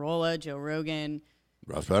 Carolla, Joe Rogan,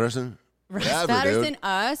 Ross Patterson,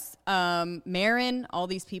 us, Marin, all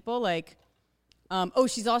these people. Like,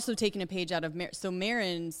 she's also taking a page out of so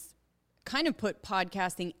Marin's kind of put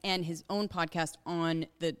podcasting and his own podcast on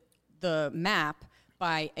the map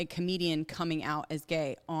by a comedian coming out as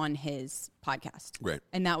gay on his podcast. Right.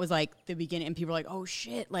 And that was like the beginning. And people were like, oh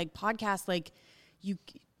shit, like podcasts, like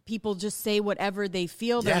people just say whatever they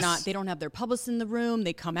feel. They're not, they don't have their publicist in the room.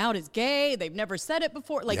 They come out as gay. They've never said it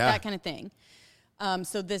before. Like that kind of thing.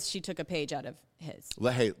 So she took a page out of his.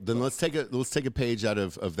 Hey, then let's take a page out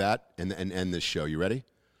of that and end this show. You ready?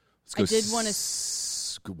 Let's go. I did want to.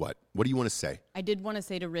 What? What do you want to say? I did want to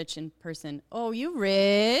say to Rich in person, oh, you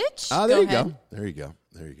Rich. Oh, there you go. There you go.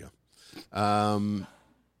 There you go.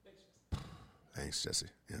 Thanks, Jesse.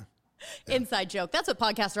 Yeah. Inside joke. That's what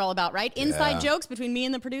podcasts are all about, right? Inside jokes between me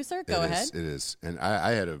and the producer. Go ahead. It is. And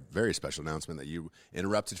I had a very special announcement that you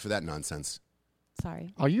interrupted for that nonsense.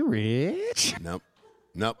 Sorry. Are you rich? Nope,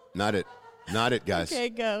 not it. Not it, guys. Okay,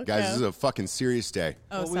 go. Guys, this is a fucking serious day.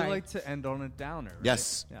 Oh, we like to end on a downer. Right?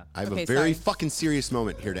 Yes. Yeah. I have a very fucking serious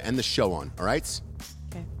moment here to end the show on, all right?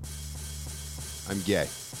 Okay. I'm gay.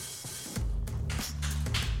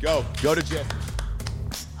 Go to Jeff.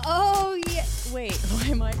 Oh, yeah. Wait, why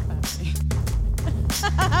am I clapping?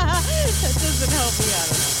 That doesn't help me out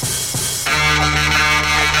at all.